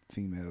fucking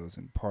females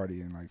and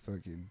partying like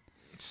fucking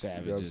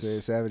savages. You know what I'm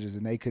saying? Savages,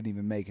 and they couldn't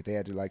even make it. They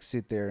had to like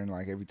sit there and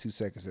like every 2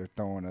 seconds they're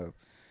throwing up.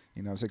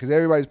 You know what I'm saying? Because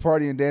everybody's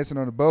partying, dancing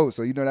on the boat.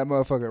 So, that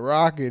motherfucker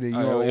rocking and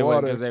it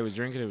water. Because they was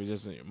drinking? It was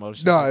just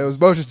motion No, it was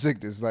motion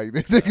sickness. Like,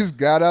 the niggas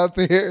got out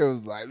there. It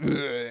was like,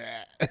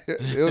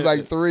 it was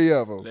like 3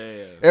 of them.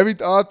 Damn.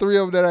 All 3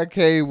 of them that I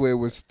came with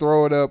was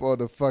throwing up on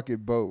the fucking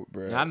boat,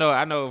 bro. I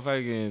know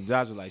fucking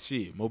Josh was like,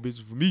 shit, more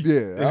bitches for me.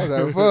 Yeah, I was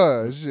having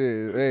fun.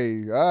 Shit.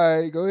 Hey,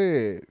 all right, go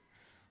ahead.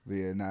 But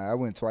yeah, I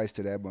went twice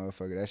to that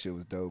motherfucker. That shit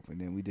was dope.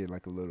 And then we did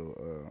like a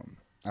little,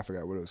 I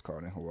forgot what it was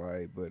called in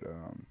Hawaii, but,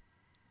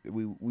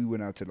 we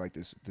went out to like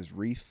this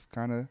reef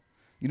kind of,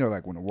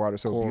 like when the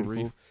water's so Coral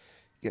beautiful.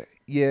 Reef.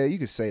 Yeah, you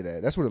could say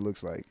that. That's what it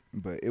looks like.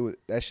 But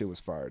that shit was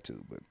fire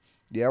too. But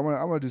yeah, I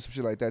want to do some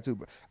shit like that too.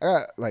 But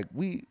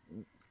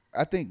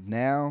I think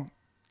now,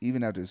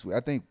 even after this week,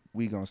 I think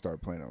we gonna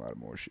start playing a lot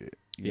more shit.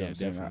 You know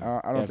what I'm definitely.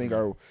 I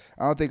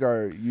don't think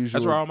our usual.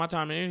 That's where all my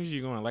time and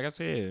energy going. Like I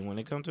said, when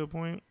it comes to a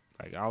point,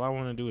 Like, all I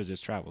want to do is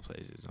just travel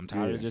places. I'm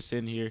tired of just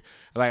sitting here.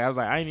 Like, I was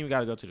like, I ain't even got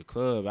to go to the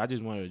club. I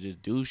just want to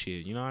just do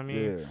shit. You know what I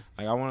mean? Yeah.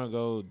 Like, I want to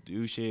go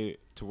do shit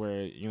to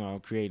where, you know, I'm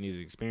creating these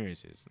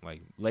experiences.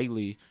 Like,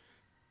 lately,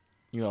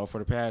 you know, for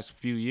the past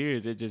few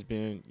years, it's just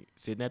been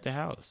sitting at the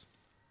house.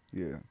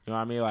 Yeah. You know what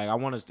I mean? Like, I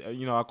want to,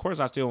 you know, of course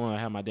I still want to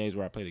have my days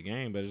where I play the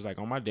game, but it's like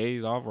on my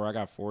days off where I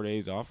got 4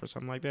 days off or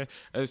something like that,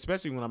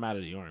 especially when I'm out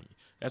of the Army.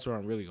 That's where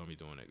I'm really going to be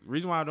doing it. The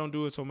reason why I don't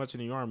do it so much in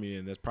the Army,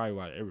 and that's probably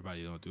why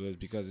everybody don't do it, is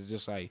because it's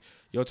just like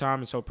your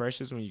time is so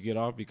precious when you get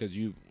off because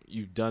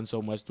you've done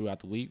so much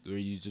throughout the week where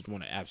you just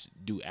want to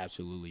do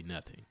absolutely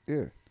nothing.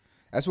 Yeah.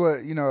 That's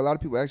what, you know, a lot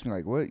of people ask me,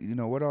 like,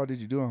 what all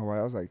did you do in Hawaii?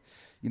 I was like,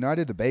 you know, I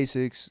did the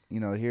basics, you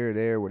know, here or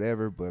there,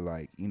 whatever. But,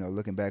 like, you know,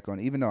 looking back on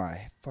it, even though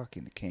I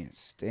fucking can't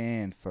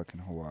stand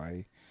fucking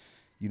Hawaii,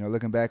 you know,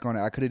 looking back on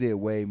it, I could have did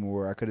way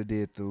more. I could have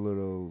did the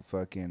little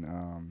fucking,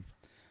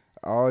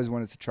 I always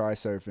wanted to try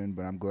surfing,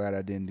 but I'm glad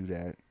I didn't do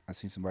that. I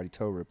seen somebody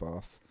toe rip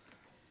off.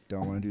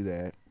 Don't want to do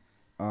that.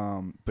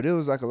 But it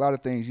was like a lot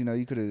of things, you know,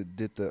 you could have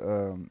did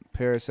the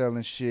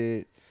parasailing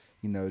shit,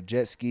 you know,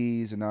 jet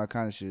skis and all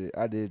kind of shit.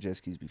 I did jet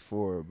skis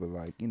before, but,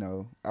 like, you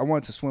know, I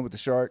wanted to swim with the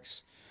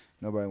sharks.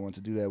 Nobody wanted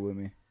to do that with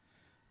me.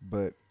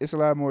 But it's a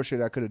lot more shit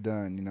I could have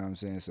done, you know what I'm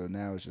saying? So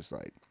now it's just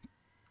like,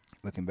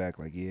 looking back,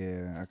 like,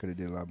 yeah, I could have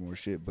did a lot more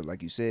shit. But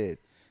like you said,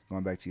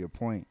 going back to your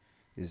point,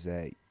 is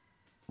that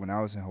when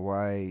I was in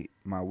Hawaii,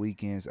 my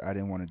weekends, I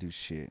didn't want to do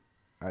shit.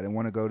 I didn't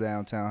want to go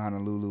downtown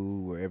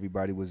Honolulu where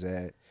everybody was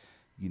at.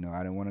 You know, I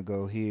didn't want to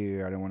go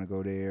here. I didn't want to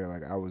go there.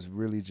 Like, I was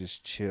really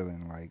just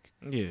chilling. Like,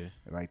 yeah,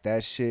 like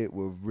that shit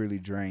will really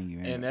drain you.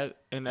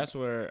 And that's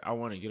where I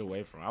want to get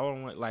away from. I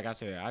want, like I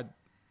said,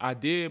 I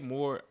did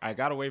more. I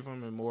got away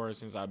from it more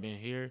since I've been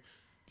here,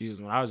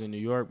 because when I was in New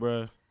York,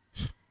 bro,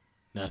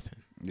 nothing.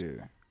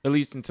 Yeah. At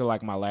least until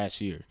like my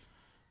last year,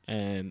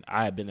 and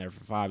I had been there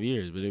for 5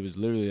 years. But it was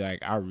literally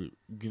like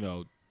you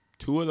know,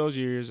 2 of those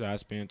years I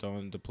spent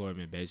on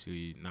deployment,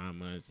 basically 9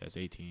 months. That's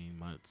 18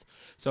 months.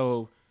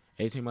 So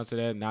 18 months of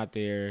that not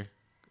there.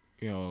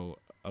 You know,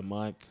 a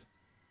month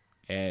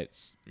at,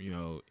 you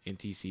know,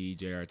 NTC,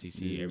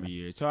 JRTC every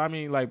year. So I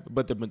mean, like,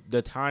 but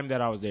the time that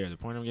I was there, the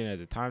point I'm getting at,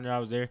 the time that I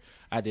was there,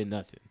 I did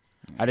nothing.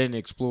 I didn't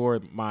explore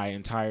my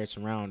entire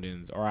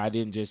surroundings, or I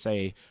didn't just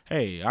say,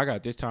 hey, I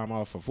got this time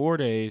off for 4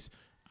 days.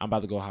 I'm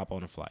about to go hop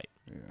on a flight.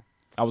 Yeah.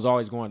 I was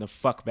always going the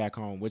fuck back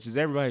home, which is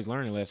everybody's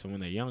learning lesson when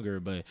they're younger.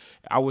 But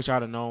I wish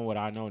I'd have known what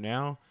I know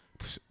now,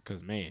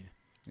 because, man,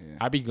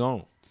 I'd be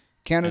gone.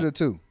 Canada,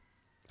 too.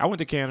 I went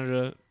to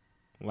Canada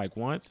like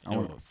once. And it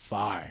was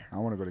fire. I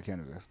want to go to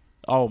Canada.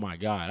 Oh my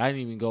God! I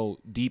didn't even go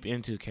deep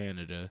into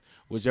Canada.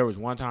 Which there was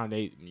one time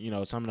they, you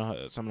know, some of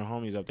the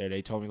homies up there,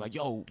 they told me like,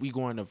 "Yo, we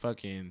going to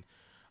fucking,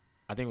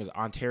 I think it was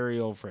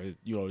Ontario for,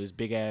 you know, this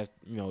big ass,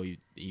 you know,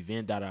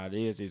 event.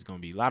 It's gonna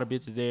be a lot of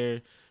bitches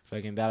there.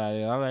 Fucking I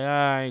was like,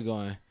 I ain't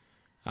going.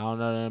 I don't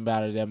know nothing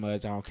about it that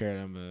much. I don't care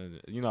them.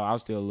 You know, I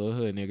was still a little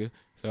hood nigga.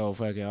 So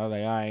fucking, I was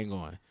like, I ain't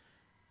going.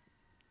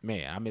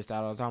 Man, I missed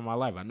out on time of my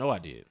life. I know I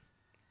did,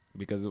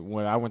 because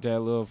when I went to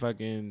that little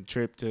fucking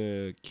trip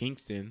to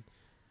Kingston.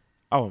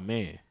 Oh,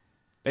 man.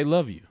 They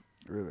love you.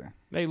 Really?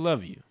 They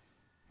love you.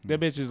 The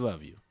bitches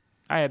love you.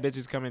 I had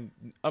bitches coming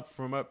up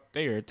from up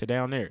there to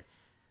down there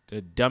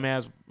to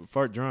dumbass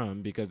Fort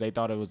Drum because they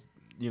thought it was,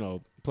 you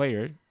know,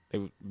 player. They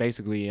were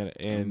basically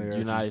in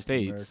United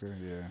States.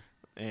 America,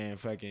 yeah. And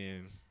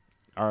fucking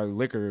our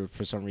liquor,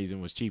 for some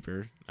reason, was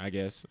cheaper, I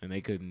guess. And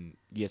they couldn't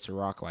get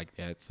Ciroc like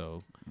that.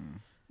 So,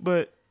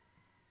 but,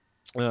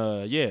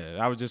 yeah,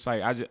 I was just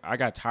like, I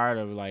got tired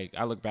of, like,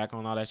 I look back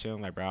on all that shit.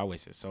 I'm like, bro, I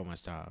wasted so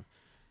much time.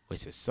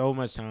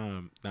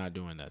 Not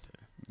doing nothing.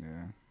 Yeah.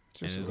 And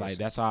it's like,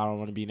 that's how I don't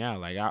want to be now.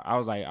 Like, I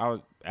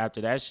was after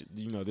that,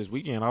 you know, this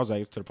weekend, I was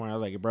like, to the point, I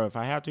was like, bro, if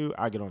I have to,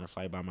 I get on a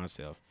flight by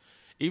myself.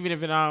 Even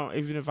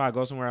if I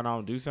go somewhere and I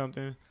don't do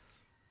something,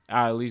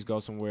 I at least go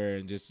somewhere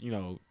and just, you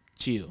know,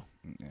 chill.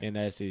 Yeah. And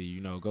that's it,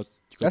 you know, go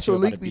that's what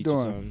Leak be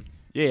doing.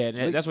 Yeah,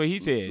 and that's what he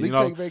said. Leak, you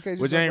know,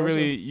 which ain't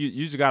really,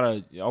 you just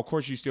gotta, of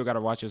course, you still gotta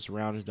watch your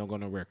surroundings. Don't go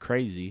nowhere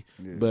crazy.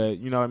 Yeah. But,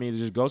 you know what I mean?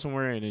 Just go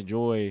somewhere and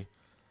enjoy,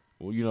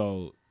 you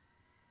know,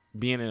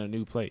 being in a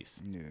new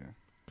place. Yeah.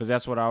 Because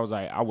that's what I was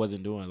like, I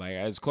wasn't doing. Like,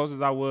 as close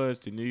as I was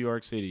to New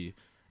York City,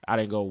 I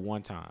didn't go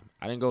one time.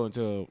 I didn't go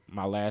until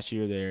my last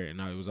year there,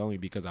 and it was only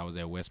because I was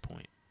at West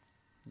Point.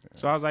 Yeah.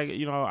 So I was like,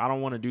 you know, I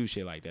don't want to do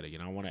shit like that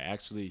again. I want to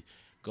actually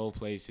go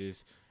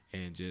places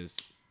and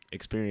just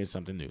experience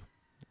something new.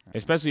 Yeah.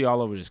 Especially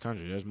all over this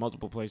country. There's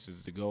multiple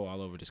places to go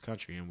all over this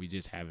country, and we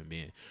just haven't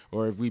been.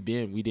 Or if we've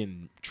been, we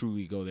didn't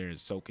truly go there and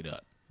soak it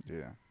up.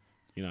 Yeah.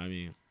 You know what I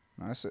mean?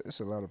 No, it's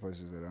a lot of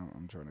places that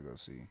I'm trying to go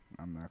see.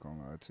 I'm not gonna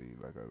lie to you,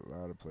 like a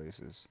lot of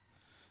places.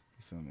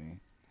 You feel me?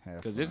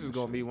 Because this is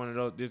gonna be one of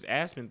those. This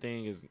Aspen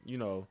thing is, you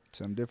know,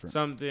 something different.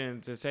 Something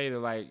to say to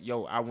like,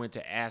 yo, I went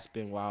to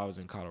Aspen while I was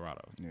in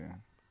Colorado. Yeah.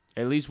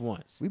 At least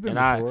once. We've been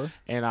before.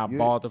 I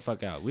balled the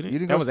fuck out. We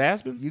didn't. That was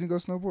Aspen. You didn't go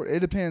snowboard.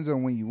 It depends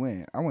on when you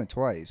went. I went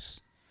twice.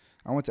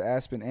 I went to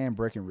Aspen and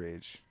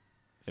Breckenridge.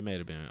 It may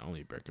have been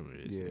only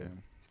Breckenridge. Yeah.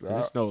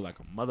 Cause it snowed like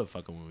a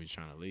motherfucker when we was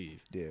trying to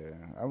leave. Yeah,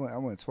 I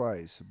went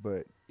twice,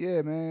 but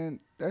yeah, man,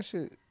 that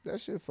shit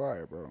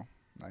fire, bro.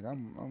 Like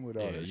I'm with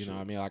all that shit. You know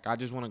what I mean? Like I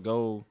just want to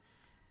go,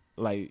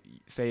 like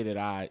say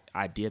that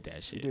I did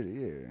that shit. You did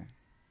it,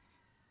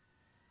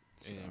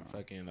 yeah. And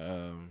fucking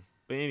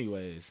but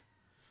anyways,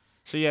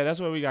 so yeah,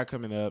 that's what we got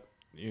coming up.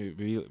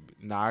 We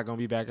not gonna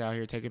be back out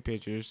here taking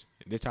pictures.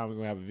 This time we're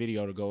gonna have a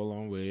video to go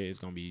along with it. It's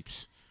gonna be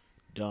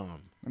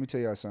dumb. Let me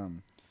tell y'all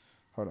something.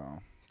 Hold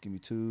on, give me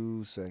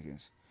 2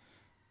 seconds.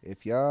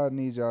 If y'all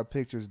need y'all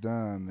pictures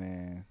done,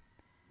 man,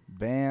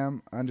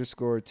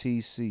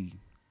 BAM_TC.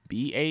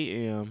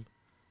 BAM_TC.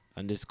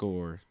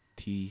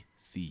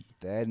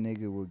 That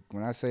nigga would,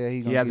 when I say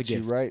he gonna get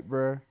you right,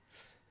 bruh.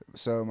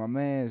 So my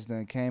man's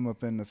done came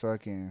up in the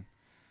fucking.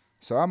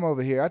 So I'm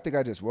over here. I think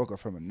I just woke up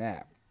from a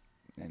nap,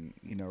 and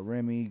you know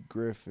Remy,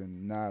 Griff,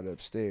 and Nod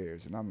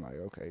upstairs, and I'm like,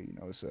 okay, you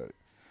know what's up.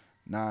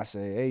 Nah, I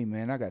say, hey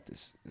man, I got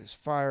this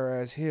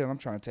fire ass hill. I'm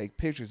trying to take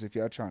pictures if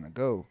y'all trying to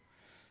go.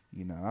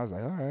 You know, I was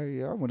like, all right,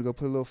 yeah, I want to go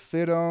put a little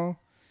fit on.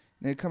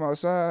 And then come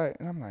outside,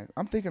 and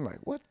I'm thinking like,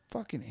 what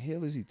fucking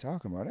hill is he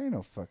talking about? There ain't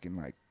no fucking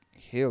like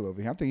hill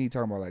over here. I'm thinking he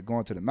talking about like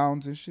going to the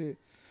mountains and shit.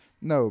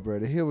 No, bro,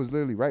 the hill was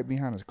literally right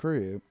behind his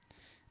crib.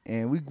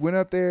 And we went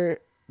up there.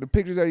 The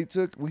pictures that he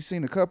took, we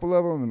seen a couple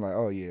of them, and like,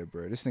 oh yeah,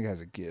 bro, this nigga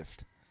has a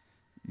gift.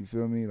 You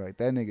feel me? Like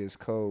that nigga is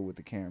cold with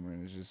the camera,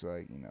 and it's just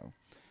like, you know,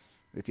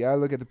 if y'all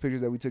look at the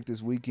pictures that we took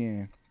this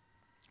weekend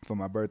for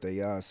my birthday,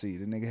 y'all see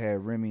the nigga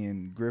had Remy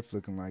and Griff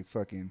looking like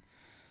fucking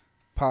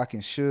Pac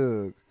and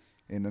Suge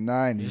in the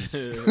 90s.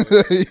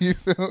 You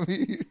feel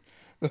me?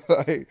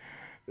 Like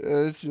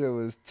that shit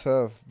was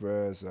tough,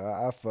 bro. So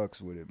I fucks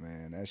with it,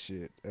 man. That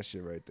shit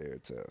right there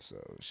tough. So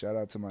shout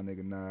out to my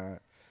nigga Nod.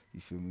 You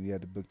feel me? We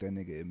had to book that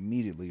nigga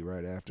immediately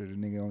right after. The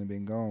nigga only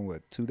been gone,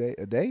 what,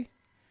 a day?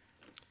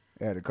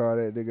 I had to call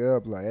that nigga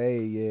up like,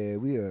 hey, yeah,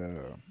 we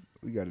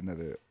got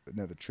another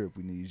trip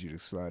we need you to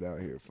slide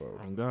out here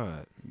for. Oh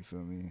God. You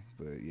feel me?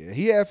 But yeah,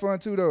 he had fun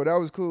too though. That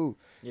was cool.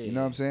 Yeah, you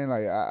know what I'm saying?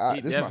 Like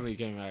he definitely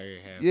came out here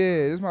having yeah,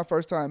 fun. This is my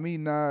first time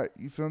meeting Nod.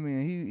 You feel me?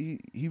 And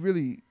he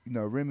really, you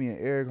know, Remy and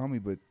Eric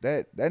homie, but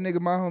that nigga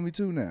my homie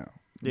too now.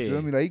 You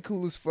feel me? Like he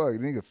cool as fuck.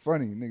 Nigga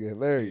funny. Nigga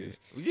hilarious.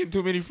 Yeah. We getting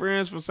too many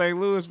friends from St.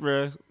 Louis,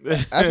 bro.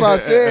 That's why I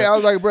said. I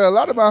was like, bro, a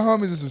lot of my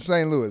homies is from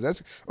St. Louis.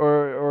 That's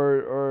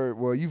or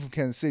well, you from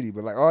Kansas City,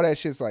 but like all that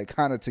shit's like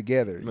kind of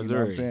together. Missouri. You know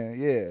what I'm saying?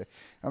 Yeah.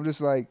 I'm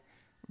just like,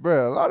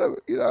 bro, a lot of,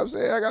 you know what I'm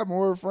saying? I got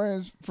more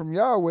friends from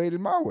y'all way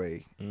than my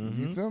way.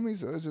 Mm-hmm. You feel me?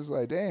 So it's just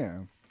like,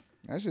 damn.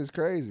 That shit's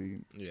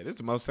crazy. Yeah, this is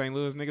the most St.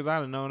 Louis niggas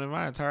I've known in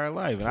my entire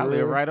life. And I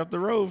live right up the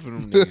road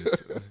from them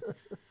niggas.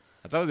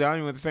 I told you I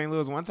only went to St.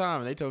 Louis one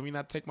time, and they told me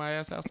not to take my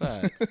ass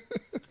outside.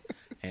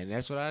 And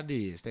that's what I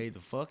did. Stayed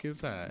the fuck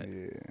inside.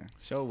 Yeah.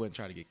 Sure wasn't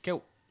trying to get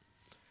killed.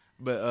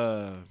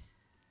 But,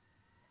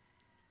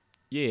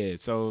 yeah,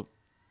 so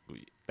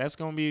that's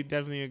going to be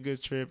definitely a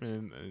good trip.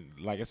 And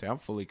like I said, I'm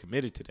fully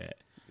committed to that.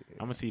 Yeah.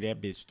 I'm going to see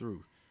that bitch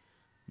through.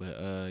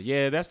 But,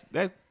 yeah,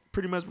 that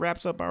pretty much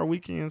wraps up our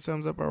weekend,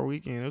 sums up our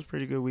weekend. It was a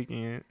pretty good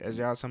weekend,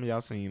 as some of y'all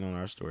seen on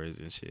our stories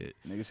and shit.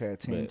 Niggas had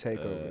team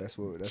takeover. That's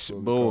what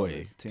boy, we call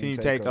it. Team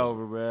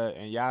takeover, bro.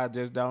 And y'all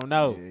just don't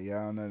know. Yeah,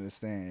 y'all don't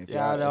understand.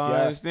 Y'all don't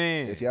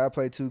understand. If y'all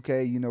play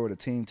 2K, you know what a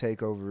team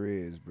takeover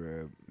is,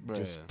 bro.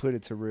 Just put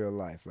it to real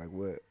life, like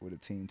what a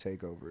team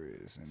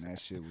takeover is, and that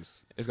shit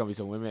was. It's gonna be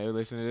some women that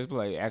listen to this,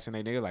 like asking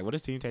they niggas, like, "What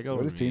is team takeover?"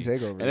 What is team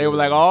takeover? And they were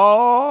like,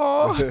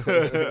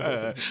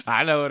 "Oh,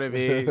 I know what it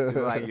means."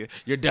 Like,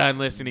 you're done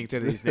listening to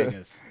these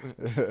niggas.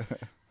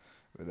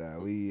 But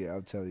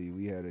I'm telling you,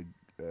 we had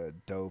a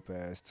dope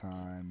ass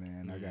time,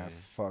 man. I got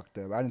fucked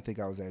up. I didn't think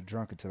I was that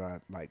drunk until I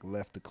like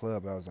left the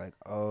club. I was like,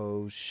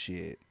 "Oh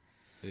shit."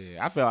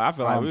 Yeah, I feel like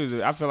we was the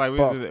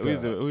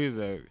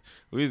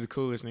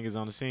coolest niggas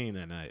on the scene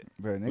that night.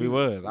 Bro, we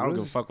was. I don't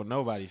give a fuck what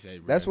nobody say,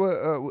 bro. That's what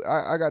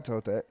I got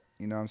told that.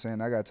 You know what I'm saying?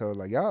 I got told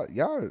like y'all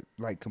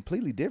like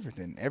completely different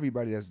than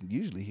everybody that's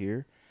usually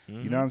here.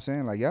 Mm-hmm. You know what I'm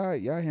saying? Like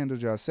y'all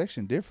handled y'all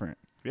section different.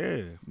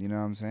 Yeah. You know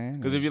what I'm saying?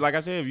 Because if you, like I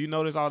said, if you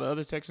notice all the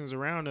other sections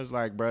around us,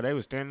 like, bro, they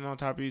was standing on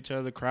top of each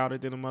other,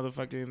 crowded in the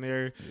motherfucker in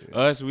there. Yeah.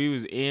 Us, we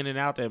was in and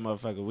out that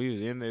motherfucker. We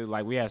was in there,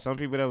 like, we had some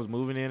people that was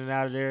moving in and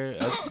out of there.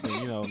 Us,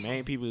 you know,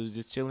 main people was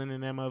just chilling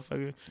in that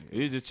motherfucker. Yeah.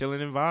 We was just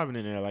chilling and vibing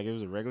in there like it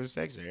was a regular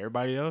section.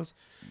 Everybody else,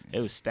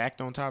 it was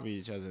stacked on top of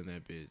each other in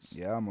that bitch.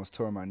 Yeah, I almost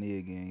tore my knee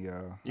again,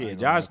 y'all. Yeah,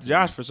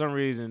 Josh for some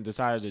reason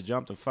decided to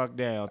jump the fuck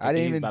down. I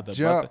didn't even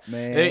jump,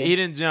 man. He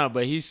didn't jump,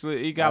 but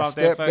he got off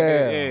that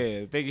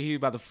fucking thinking he was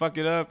about to fuck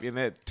it up. In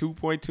that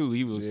 2.2,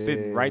 he was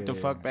sitting right the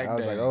fuck back there. I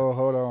was like, oh,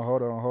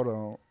 hold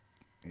on.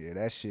 Yeah,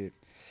 that shit.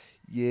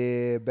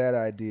 Yeah, bad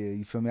idea.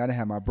 You feel me? I didn't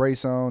have my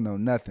brace on, no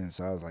nothing.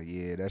 So I was like,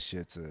 yeah, that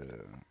shit's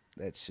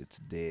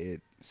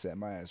dead. Sat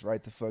my ass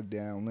right the fuck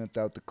down, limped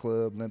out the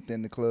club, limped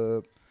in the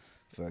club.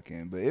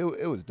 Fucking, but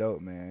it was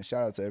dope, man.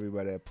 Shout out to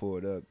everybody that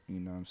pulled up, you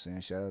know what I'm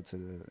saying? Shout out to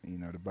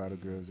the bottle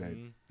girls that,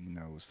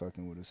 was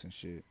fucking with us and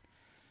shit.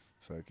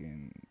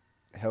 Fucking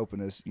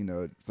helping us,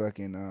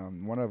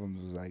 fucking one of them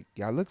was like,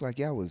 y'all look like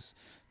y'all was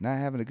not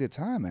having a good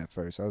time at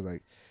first. I was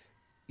like,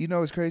 you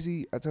know, it's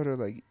crazy. I told her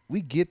like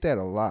we get that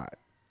a lot.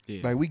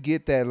 Yeah. Like we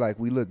get that, like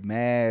we look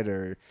mad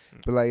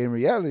but like in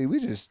reality, we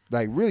just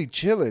like really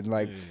chilling.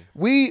 Like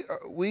we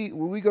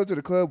when we go to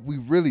the club, we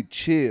really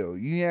chill.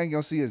 You ain't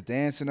gonna see us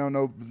dancing on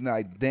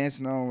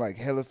like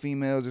hella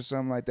females or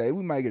something like that.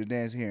 We might get a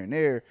dance here and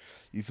there,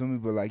 you feel me?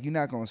 But like you're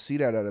not gonna see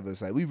that out of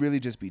us. Like we really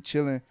just be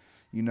chilling.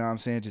 You know what I'm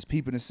saying? Just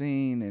peeping the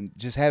scene and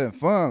just having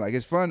fun. Like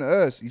it's fun to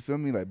us. You feel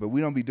me? Like, but we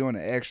don't be doing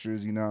the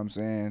extras. You know what I'm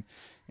saying?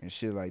 And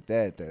shit like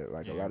that. That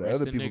like a lot of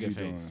other people be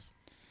doing.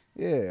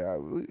 Yeah,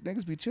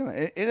 niggas be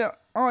chilling. And I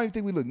don't even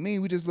think we look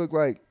mean. We just look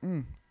like,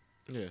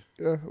 yeah,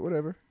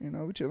 whatever. You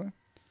know, we chilling.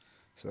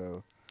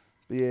 So,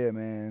 but yeah,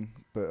 man.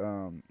 But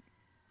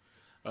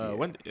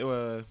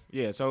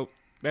so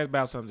that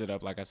about sums it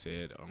up. Like I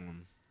said,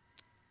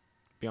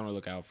 be on the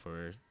lookout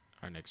for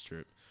our next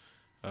trip.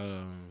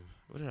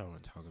 What did I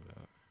want to talk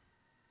about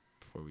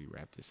before we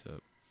wrap this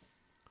up?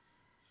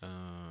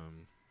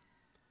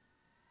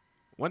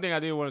 One thing I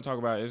did want to talk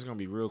about is gonna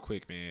be real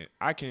quick, man.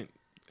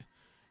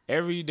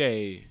 Every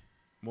day,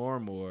 more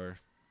and more,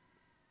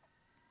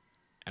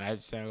 and I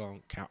just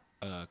sound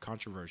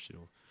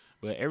controversial,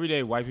 but every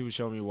day white people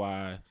show me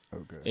why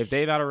if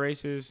they not a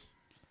racist,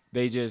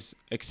 they just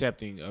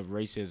accepting of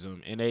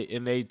racism, and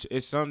they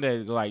it's something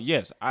that like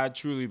yes, I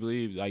truly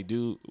believe like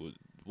dude,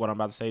 what I'm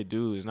about to say,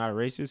 dude is not a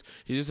racist.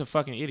 He's just a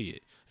fucking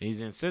idiot, and he's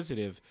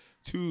insensitive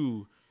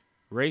to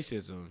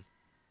racism,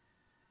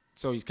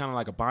 so he's kind of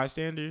like a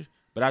bystander.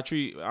 But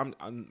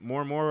I'm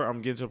more and more,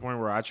 I'm getting to a point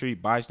where I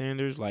treat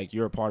bystanders like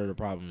you're a part of the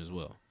problem as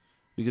well.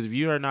 Because if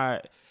you are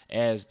not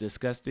as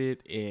disgusted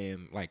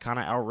and like kind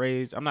of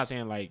outraged, I'm not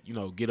saying like, you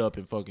know, get up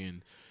and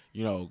fucking,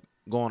 you know,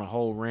 go on a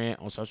whole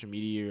rant on social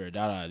media or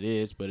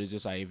this, but it's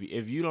just like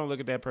if you don't look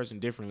at that person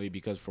differently,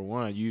 because for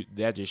one,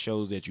 that just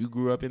shows that you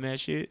grew up in that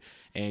shit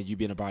and you've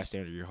been a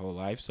bystander your whole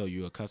life, so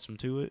you're accustomed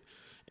to it.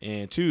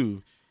 And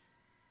two,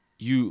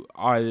 you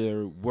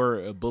either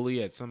were a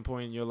bully at some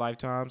point in your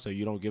lifetime, so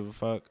you don't give a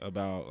fuck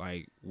about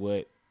like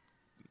what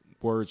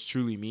words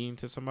truly mean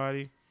to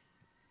somebody.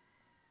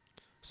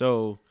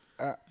 So,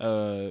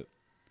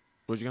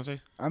 what you gonna say?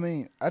 I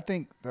mean, I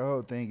think the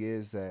whole thing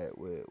is that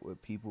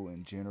with people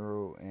in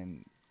general,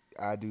 and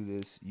I do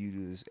this, you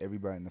do this,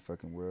 everybody in the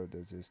fucking world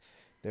does this.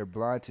 They're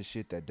blind to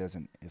shit that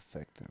doesn't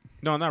affect them.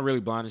 No, I'm not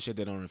really blind to shit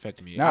that don't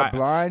affect me.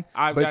 Blind,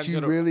 but you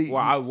really.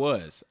 Well, I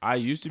was. I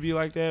used to be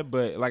like that,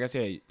 but like I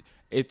said,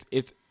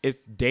 it's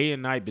day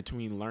and night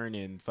between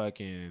learning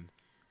fucking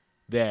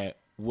that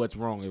what's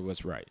wrong and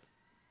what's right.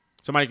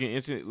 Somebody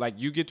can like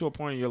you get to a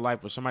point in your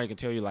life where somebody can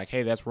tell you like,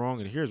 hey, that's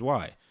wrong and here's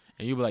why.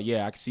 And you'll be like,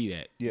 yeah, I can see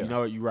that. Yeah. You know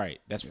what? You're right.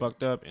 That's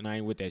fucked up and I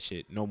ain't with that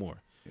shit no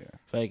more. Yeah.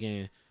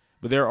 Fucking.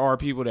 But there are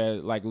people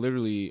that like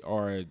literally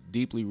are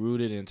deeply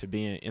rooted into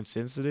being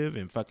insensitive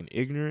and fucking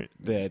ignorant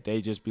that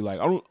they just be like,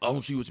 I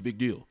don't see what's a big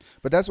deal.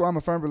 But that's why I'm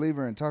a firm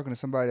believer in talking to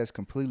somebody that's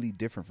completely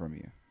different from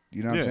you.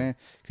 You know what I'm saying?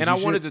 And I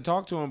wanted to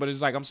talk to him, but it's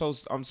like I'm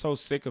so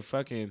sick of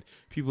fucking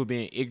people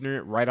being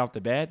ignorant right off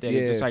the bat that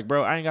it's just like,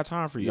 bro, I ain't got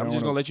time for you. I'm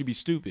just gonna let you be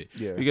stupid.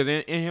 Yeah. Because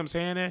in him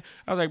saying that,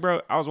 I was like,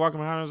 bro, I was walking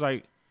behind, I was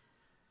like,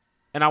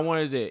 and I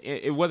wanted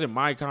it wasn't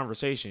my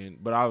conversation,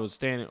 but I was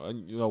standing,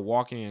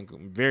 walking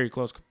in very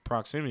close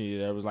proximity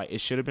that was like,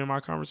 it should have been my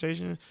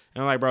conversation. And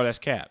I'm like, bro, that's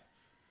cap.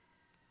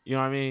 You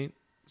know what I mean?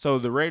 So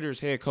the Raiders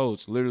head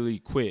coach literally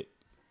quit,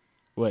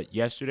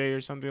 yesterday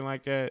or something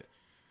like that,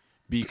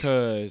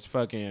 because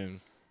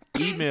fucking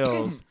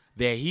emails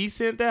that he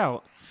sent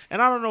out,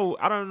 and I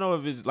don't know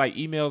if it's like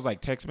emails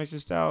like text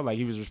message style, like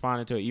he was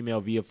responding to an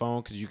email via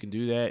phone because you can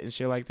do that and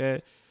shit like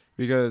that.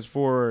 Because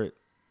for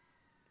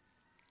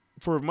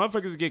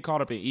motherfuckers to get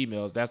caught up in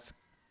emails,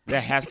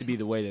 that has to be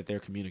the way that they're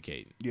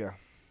communicating. Yeah,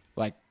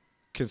 like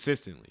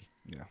consistently.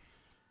 Yeah,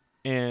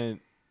 and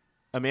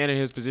a man in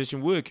his position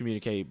would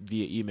communicate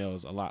via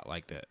emails a lot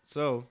like that.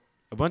 So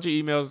a bunch of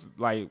emails,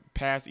 like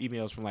past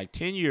emails from like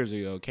 10 years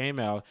ago, came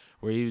out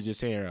where he was just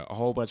saying a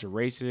whole bunch of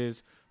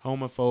racist,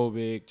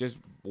 homophobic, just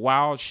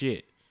wild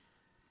shit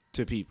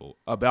to people,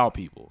 about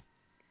people.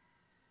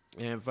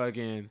 And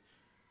fucking,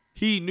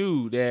 he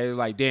knew that,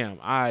 like, damn,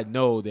 I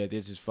know that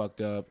this is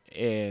fucked up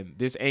and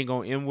this ain't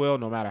gonna end well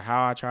no matter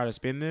how I try to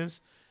spin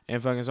this.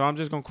 And fucking, so I'm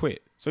just gonna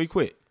quit. So he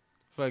quit.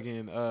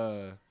 Fucking,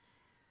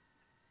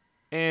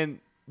 and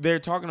they're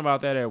talking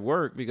about that at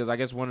work because I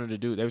guess one of the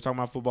dudes, they were talking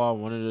about football,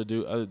 one of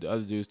the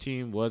other dude's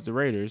team was the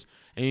Raiders.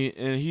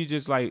 And he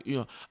just like, I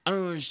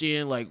don't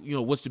understand, like,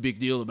 what's the big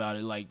deal about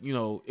it? Like,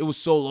 it was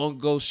so long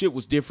ago. Shit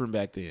was different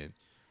back then.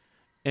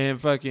 And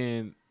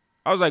fucking,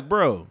 I was like,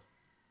 bro,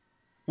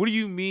 what do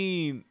you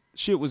mean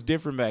shit was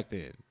different back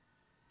then?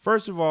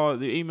 First of all,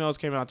 the emails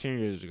came out 10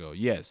 years ago.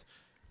 Yes.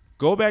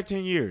 Go back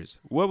 10 years.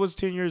 What was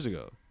 10 years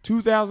ago?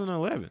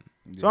 2011.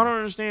 Yeah. So I don't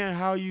understand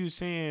how you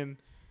saying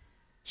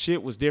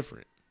shit was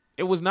different.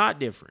 It was not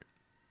different.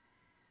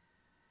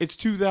 It's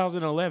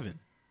 2011.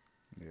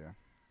 Yeah.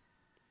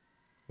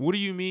 What do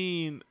you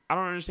mean? I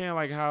don't understand,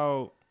 like,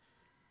 how,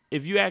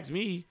 if you ask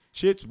me,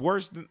 shit's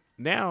worse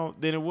now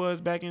than it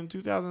was back in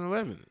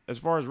 2011 as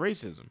far as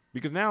racism.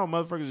 Because now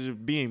motherfuckers are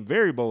being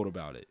very bold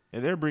about it.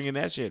 And they're bringing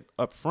that shit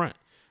up front.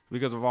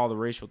 because of all the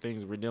racial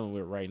things we're dealing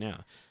with right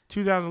now.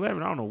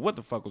 2011, I don't know what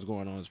the fuck was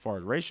going on as far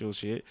as racial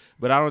shit,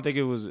 but I don't think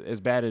it was as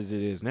bad as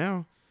it is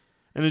now.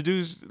 And the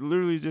dude's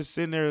literally just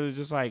sitting there,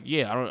 just like,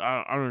 yeah,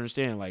 I don't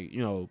understand. Like,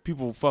 you know,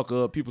 people fuck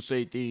up, people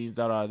say things,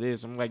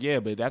 this. I'm like, yeah,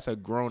 but that's a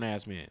grown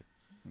ass man.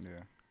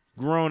 Yeah.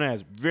 Grown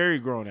ass, very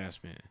grown ass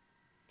man.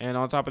 And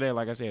on top of that,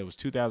 like I said, it was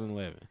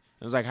 2011.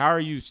 It was like, how are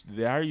you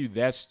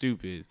that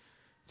stupid?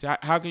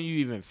 How can you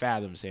even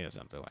fathom saying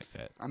something like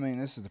that? I mean,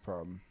 this is the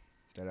problem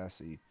that I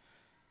see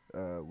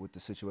with the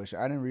situation.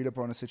 I didn't read up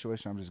on the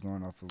situation. I'm just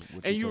going off of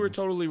what And you were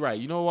totally right.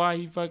 You know why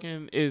he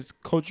fucking is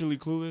culturally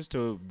clueless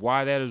to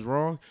why that is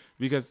wrong?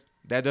 Because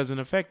that doesn't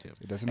affect him.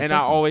 It doesn't and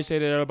affect I him. always say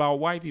that about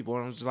white people.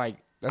 And I'm just like,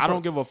 That's I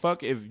don't give a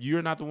fuck if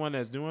you're not the one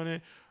that's doing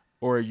it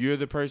or you're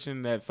the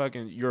person that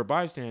fucking, you're a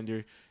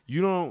bystander.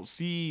 You don't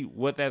see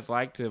what that's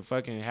like to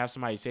fucking have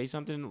somebody say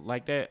something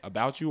like that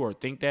about you or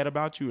think that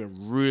about you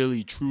and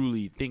really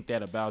truly think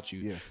that about you.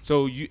 Yeah.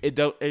 So you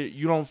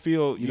don't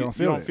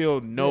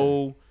feel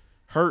no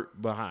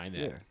hurt behind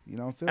that. Yeah, you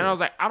don't feel And it. I was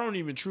like, I don't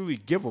even truly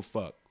give a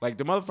fuck. Like,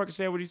 the motherfucker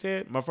said what he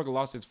said. Motherfucker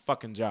lost his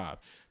fucking job.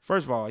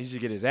 First of all, he should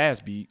get his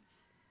ass beat.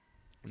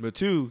 But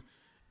two,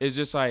 it's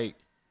just like,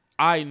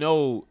 I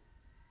know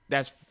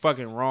that's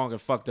fucking wrong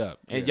and fucked up.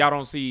 And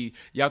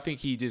y'all think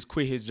he just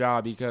quit his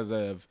job because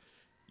of,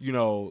 you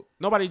know,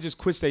 nobody just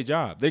quits their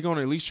job. They're going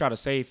to at least try to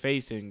save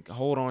face and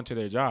hold on to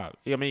their job.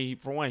 I mean,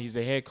 for one, he's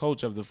the head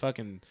coach of the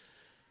fucking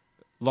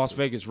Las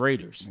Vegas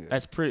Raiders. Yeah.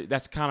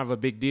 That's kind of a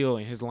big deal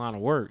in his line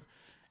of work.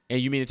 And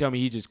you mean to tell me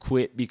he just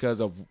quit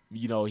because of,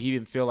 you know, he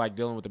didn't feel like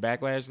dealing with the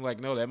backlash? Like,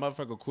 no, that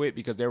motherfucker quit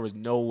because there was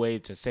no way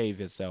to save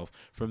himself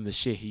from the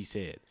shit he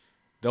said.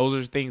 Those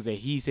are things that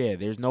he said.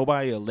 There's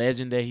nobody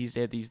alleging that he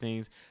said these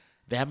things.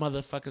 That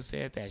motherfucker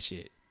said that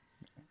shit.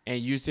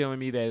 And you're telling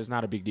me that it's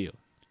not a big deal.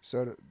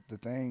 So the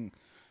thing,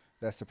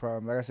 that's the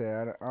problem. Like I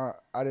said,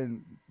 I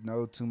didn't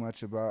know too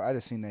much about. I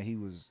just seen that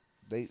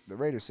the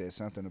Raiders said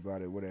something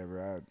about it.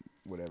 Whatever.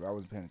 I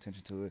wasn't paying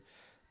attention to it.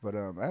 But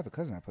I have a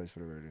cousin that plays for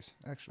the Raiders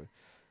actually.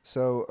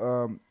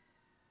 So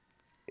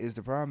is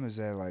the problem is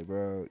that, like,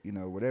 bro, you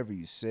know, whatever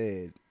you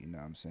said, you know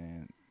what I'm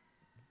saying,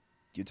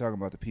 you're talking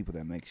about the people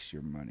that makes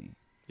your money.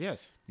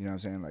 Yes. You know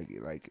what I'm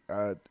saying? Like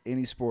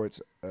any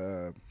sports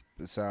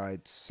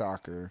besides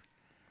soccer,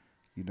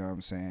 you know what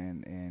I'm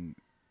saying? And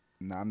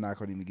I'm not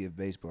going to even give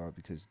baseball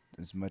because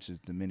as much as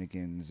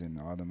Dominicans and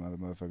all them other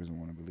motherfuckers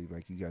want to believe,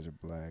 like, you guys are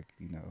black,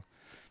 you know.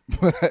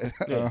 But,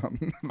 yeah.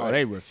 like,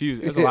 they refuse.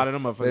 There's a lot of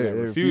them motherfuckers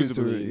that refuse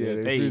to believe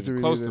that they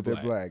even close to they're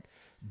black.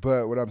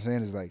 But what I'm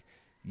saying is, like,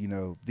 you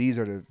know, these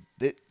are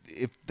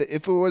if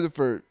it wasn't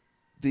for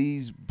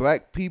these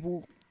black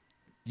people,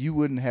 you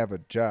wouldn't have a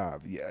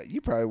job. Yeah,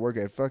 you probably work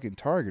at fucking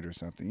Target or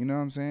something. You know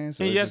what I'm saying?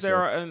 So and yes, there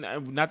are,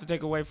 and not to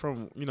take away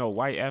from, you know,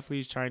 white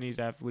athletes, Chinese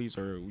athletes,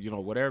 or, you know,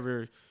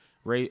 whatever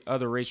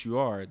other race you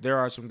are. There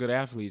are some good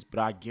athletes, but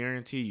I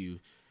guarantee you,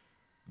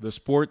 the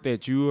sport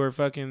that you are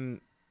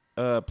fucking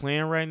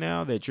playing right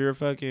now, that you're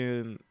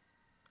fucking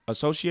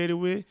associated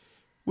with,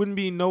 wouldn't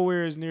be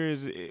nowhere as near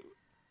as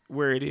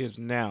where it is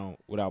now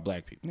without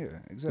black people. Yeah,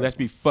 exactly. Let's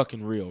be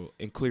fucking real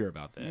and clear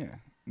about that. Yeah.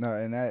 No,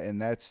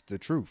 and that's the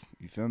truth.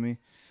 You feel me?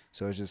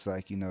 So it's just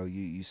like, you know,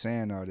 you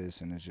saying all this,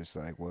 and it's just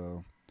like,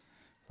 well,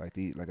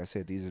 like I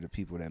said, these are the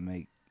people that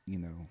make, you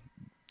know,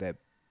 that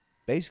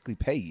basically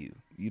pay you.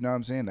 You know what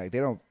I'm saying? Like, they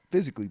don't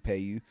physically pay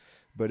you,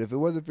 but if it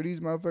wasn't for these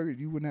motherfuckers,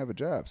 you wouldn't have a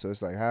job. So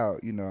it's like, how,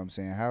 you know what I'm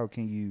saying, how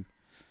can you,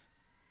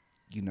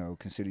 you know,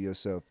 consider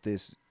yourself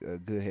a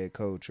good head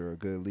coach or a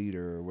good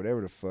leader or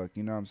whatever the fuck,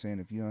 you know what I'm saying,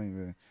 if you don't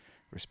even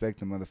respect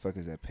the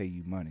motherfuckers that pay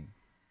you money.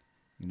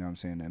 You know what I'm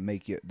saying? That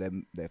make you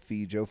that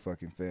feed your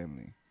fucking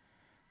family.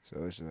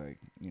 So it's like,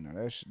 you know,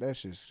 that's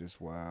just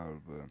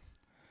wild. But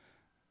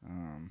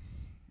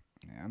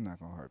yeah, I'm not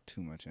gonna harp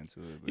too much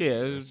into it. But yeah,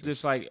 it's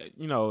just like,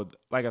 you know,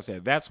 like I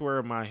said, that's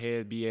where my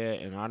head be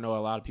at. And I know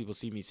a lot of people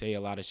see me say a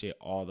lot of shit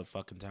all the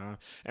fucking time.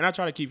 And I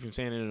try to keep from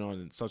saying it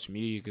on social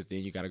media because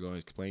then you got to go and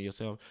explain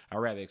yourself. I'd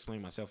rather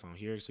explain myself on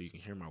here so you can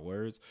hear my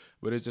words.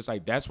 But it's just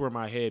like, that's where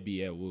my head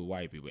be at with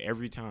white people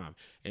every time.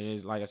 And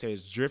it's like I said,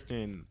 it's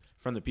drifting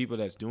from the people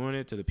that's doing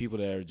it to the people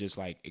that are just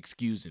like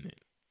excusing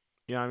it.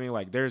 You know what I mean?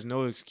 Like, there's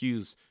no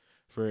excuse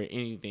for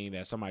anything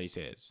that somebody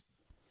says.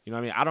 You know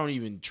what I mean? I don't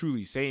even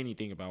truly say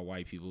anything about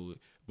white people,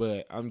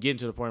 but I'm getting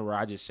to the point where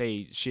I just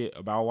say shit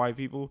about white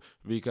people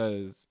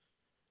because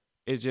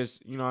it's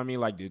just, you know what I mean?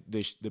 Like,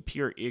 the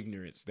pure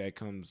ignorance that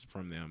comes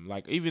from them.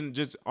 Like, even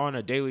just on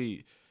a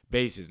daily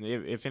basis,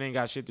 if it ain't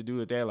got shit to do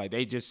with that, like,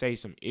 they just say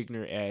some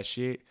ignorant ass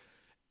shit.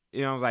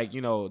 You know, it's like,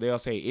 you know, they'll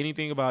say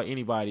anything about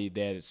anybody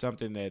that is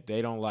something that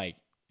they don't like.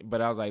 But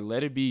I was like,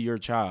 let it be your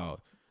child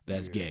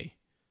that's gay.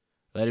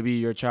 Let it be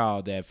your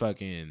child that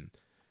fucking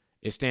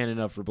is standing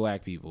up for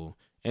black people.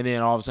 And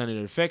then all of a sudden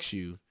it affects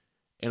you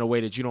in a way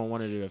that you don't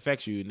want it to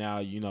affect you. Now,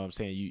 you know what I'm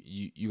saying,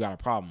 you got a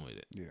problem with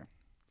it. Yeah.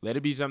 Let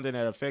it be something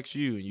that affects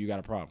you and you got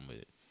a problem with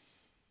it.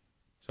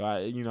 So,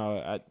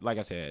 like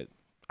I said,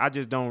 I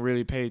just don't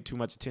really pay too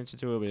much attention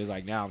to it. But it's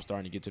like now I'm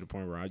starting to get to the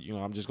point where,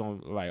 I'm just going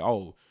to like,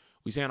 oh,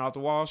 we saying off the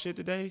wall shit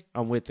today?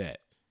 I'm with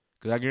that.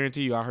 Because I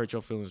guarantee you I hurt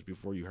your feelings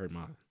before you hurt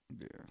mine.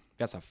 Yeah.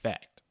 That's a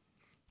fact.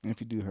 And if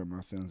you do hurt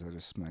my feelings, I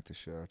just smack the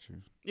shit out you.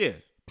 Yeah.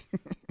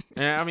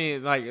 And I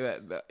mean, like,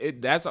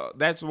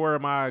 that's where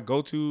my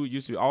go-to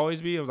used to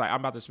always be. It was like, I'm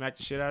about to smack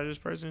the shit out of this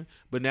person.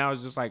 But now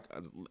it's just like,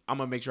 I'm going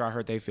to make sure I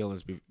hurt their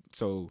feelings.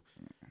 So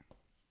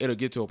it'll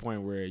get to a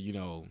point where, you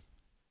know,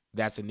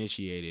 that's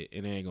initiated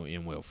and it ain't going to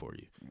end well for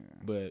you. Yeah.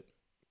 But,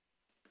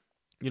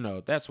 you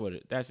know, that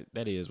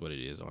is what it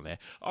is on that.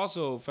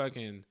 Also,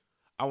 fucking,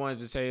 I wanted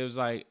to say, it was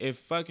like, if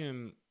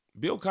fucking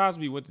Bill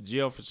Cosby went to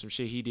jail for some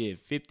shit he did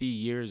 50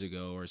 years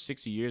ago or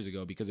 60 years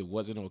ago because it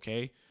wasn't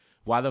okay,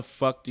 why the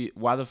fuck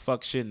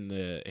shouldn't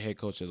the head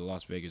coach of the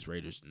Las Vegas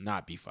Raiders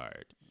not be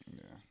fired?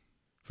 Yeah.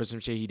 For some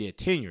shit he did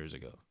 10 years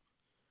ago.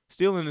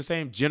 Still in the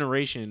same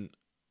generation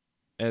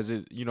as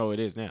it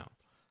is now.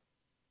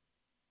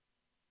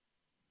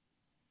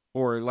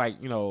 Or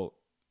like, you know,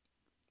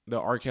 the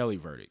R. Kelly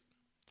verdict.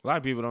 A lot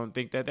of people don't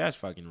think that that's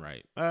fucking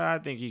right. I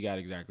think he got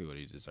exactly what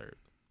he deserved.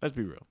 Let's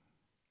be real.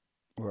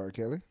 Or R.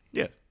 Kelly?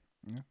 Yeah.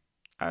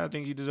 I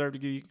think he deserved to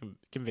get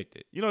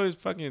convicted. You know, his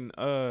fucking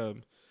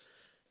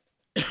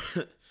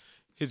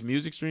his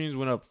music streams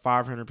went up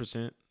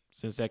 500%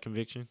 since that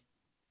conviction.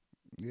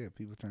 Yeah,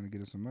 people trying to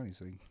get him some money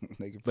so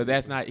they can. But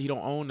that's not. He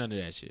don't own none of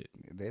that shit.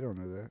 They don't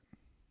know that.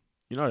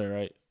 You know that,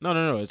 right?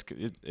 No.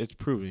 It's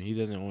proven he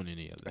doesn't own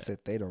any of that. I said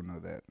they don't know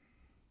that.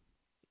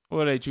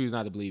 Well, they choose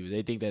not to believe it.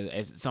 They think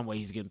that some way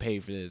he's getting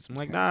paid for this. I'm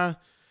like, nah.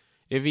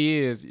 If he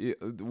is,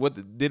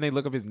 didn't they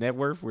look up his net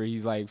worth where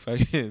he's like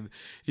fucking,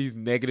 he's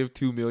negative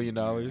 $2 million?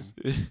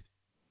 Yeah.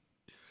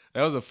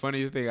 That was the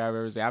funniest thing I've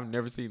ever seen. I've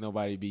never seen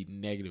nobody be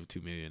negative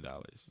 $2 million.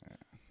 Yeah,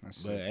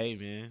 but hey,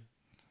 man,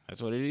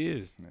 that's what it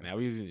is. Yeah.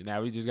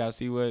 Now we just gotta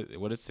see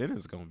what his sentence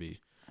is gonna be.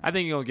 I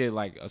think he's gonna get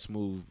like a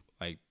smooth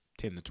like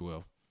 10 to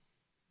 12.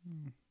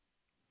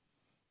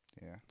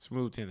 Yeah,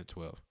 smooth 10 to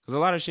 12. Because a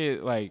lot of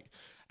shit like.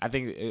 I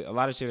think a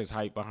lot of shit is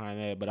hype behind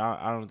that, but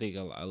I don't think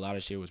a lot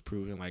of shit was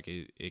proven like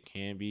it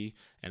can be,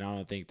 and I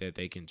don't think that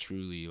they can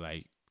truly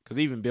like, because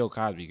even Bill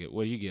Cosby,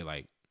 what did he get,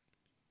 like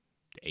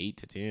 8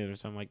 to 10 or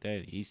something like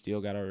that? He still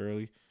got out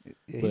early.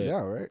 Yeah, he's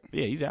out, right?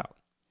 Yeah, he's out,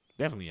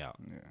 definitely out.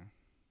 Yeah,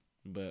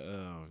 but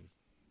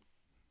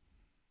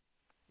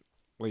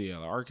well, yeah,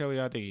 R.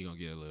 Kelly, I think he's gonna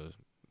get a little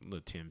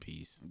 10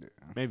 piece,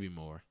 maybe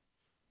more,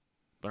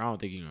 but I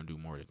don't think he's gonna do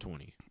more than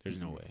 20. There's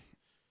no way.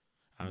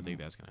 I don't think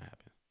that's gonna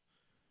happen.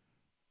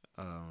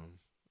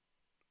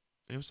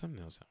 There was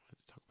something else I wanted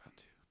to talk about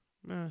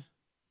too.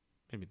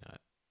 Maybe not.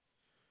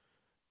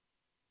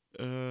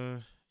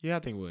 Yeah, I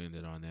think we'll end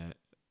it on that.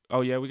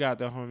 Oh yeah, we got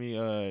the homie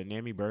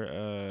Nami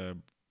I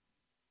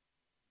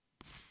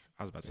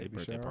was about to say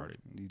birthday party,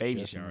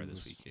 baby shower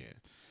this weekend.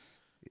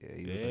 Yeah,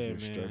 you're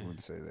struggling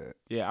to say that.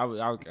 Yeah, I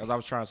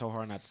was trying so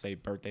hard not to say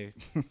birthday,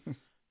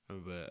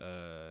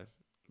 but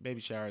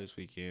baby shower this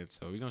weekend,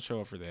 so we're gonna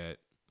show up for that.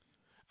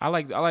 I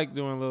like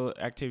doing little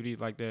activities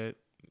like that.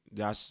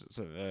 Josh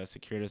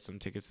secured us some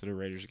tickets to the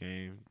Raiders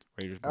game.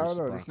 Raiders versus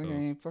Broncos. This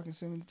nigga ain't fucking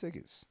send me the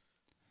tickets.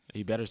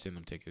 He better send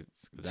them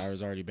tickets because I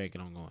was already banking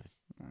on going.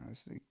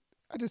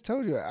 I just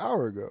told you an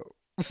hour ago.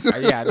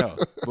 Yeah, I know.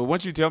 But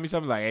once you tell me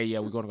something like, hey, yeah,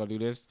 we're going to go do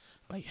this,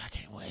 like, I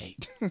can't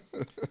wait.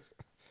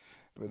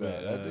 but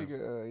I think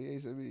he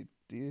ain't sent me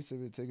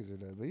the tickets or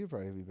that. But he'll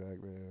probably be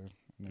back, man.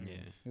 Yeah.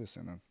 He'll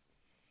send them.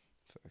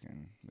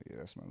 Yeah,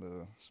 that's my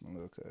little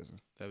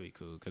cousin. That'd be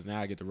cool because now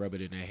I get to rub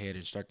it in that head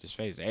and strike his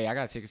face. Hey, I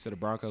got tickets to the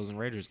Broncos and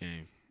Raiders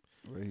game.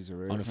 Well, he's a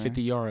Raiders on the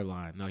 50-yard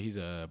line. No, he's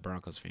a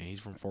Broncos fan. He's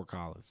from Fort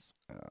Collins.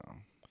 Oh,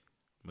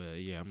 but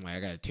yeah, I'm like, I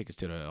got tickets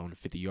to on the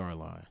 50-yard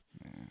line.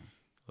 Yeah.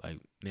 Like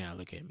now,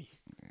 look at me.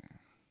 Yeah.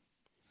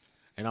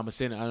 And I'm gonna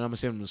send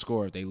them the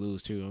score if they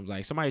lose too. I'm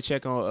like, somebody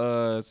check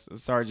on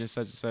Sergeant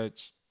such and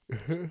such.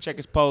 Check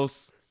his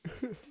posts.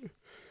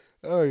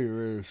 Oh, you're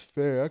Raiders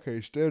fan. I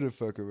can't stand the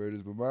fucking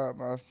Raiders, but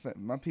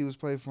my peoples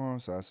play for them,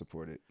 so I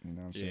support it. You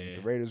know what I'm saying? If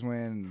the Raiders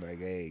win, like,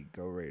 hey,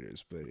 go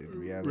Raiders. But in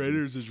reality,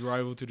 Raiders is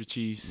rival to the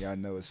Chiefs. Y'all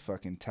know it's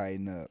fucking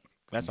tighten up.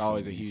 That's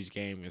always a huge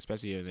game,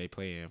 especially if they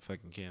play in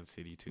fucking Kansas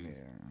City too.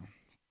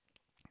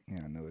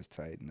 Yeah, I know it's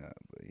tighten up,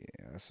 but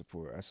yeah, I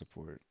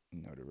support.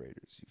 You know, the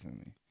Raiders. You feel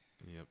me?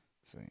 Yep.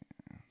 So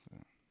yeah.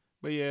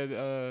 But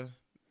yeah,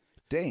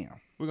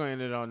 damn. We're going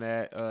to end it on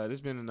that. This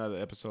has been another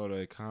episode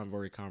of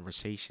Convoy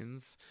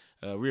Conversations.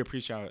 We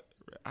appreciate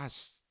I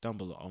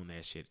stumble on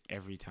that shit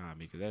every time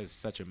because that is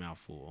such a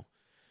mouthful.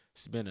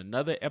 It's been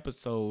another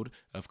episode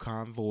of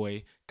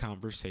Convoy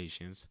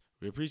Conversations.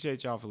 We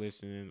appreciate y'all for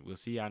listening. We'll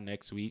see y'all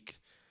next week.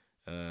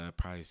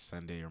 Probably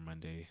Sunday or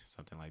Monday,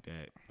 something like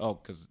that. Oh,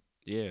 because,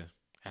 yeah,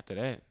 after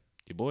that,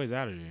 your boy's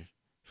out of there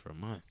for a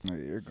month. Yeah,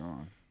 you're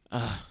gone.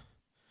 I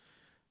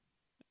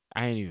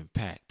ain't even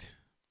packed.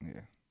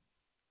 Yeah.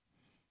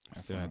 I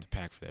still have to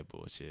pack for that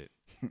bullshit.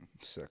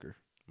 Sucker.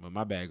 But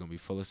my bag gonna be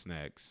full of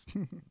snacks.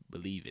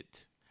 Believe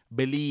it.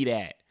 Believe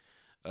that.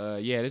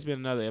 Yeah, this has been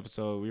another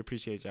episode. We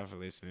appreciate y'all for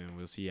listening.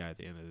 We'll see y'all at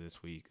the end of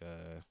this week.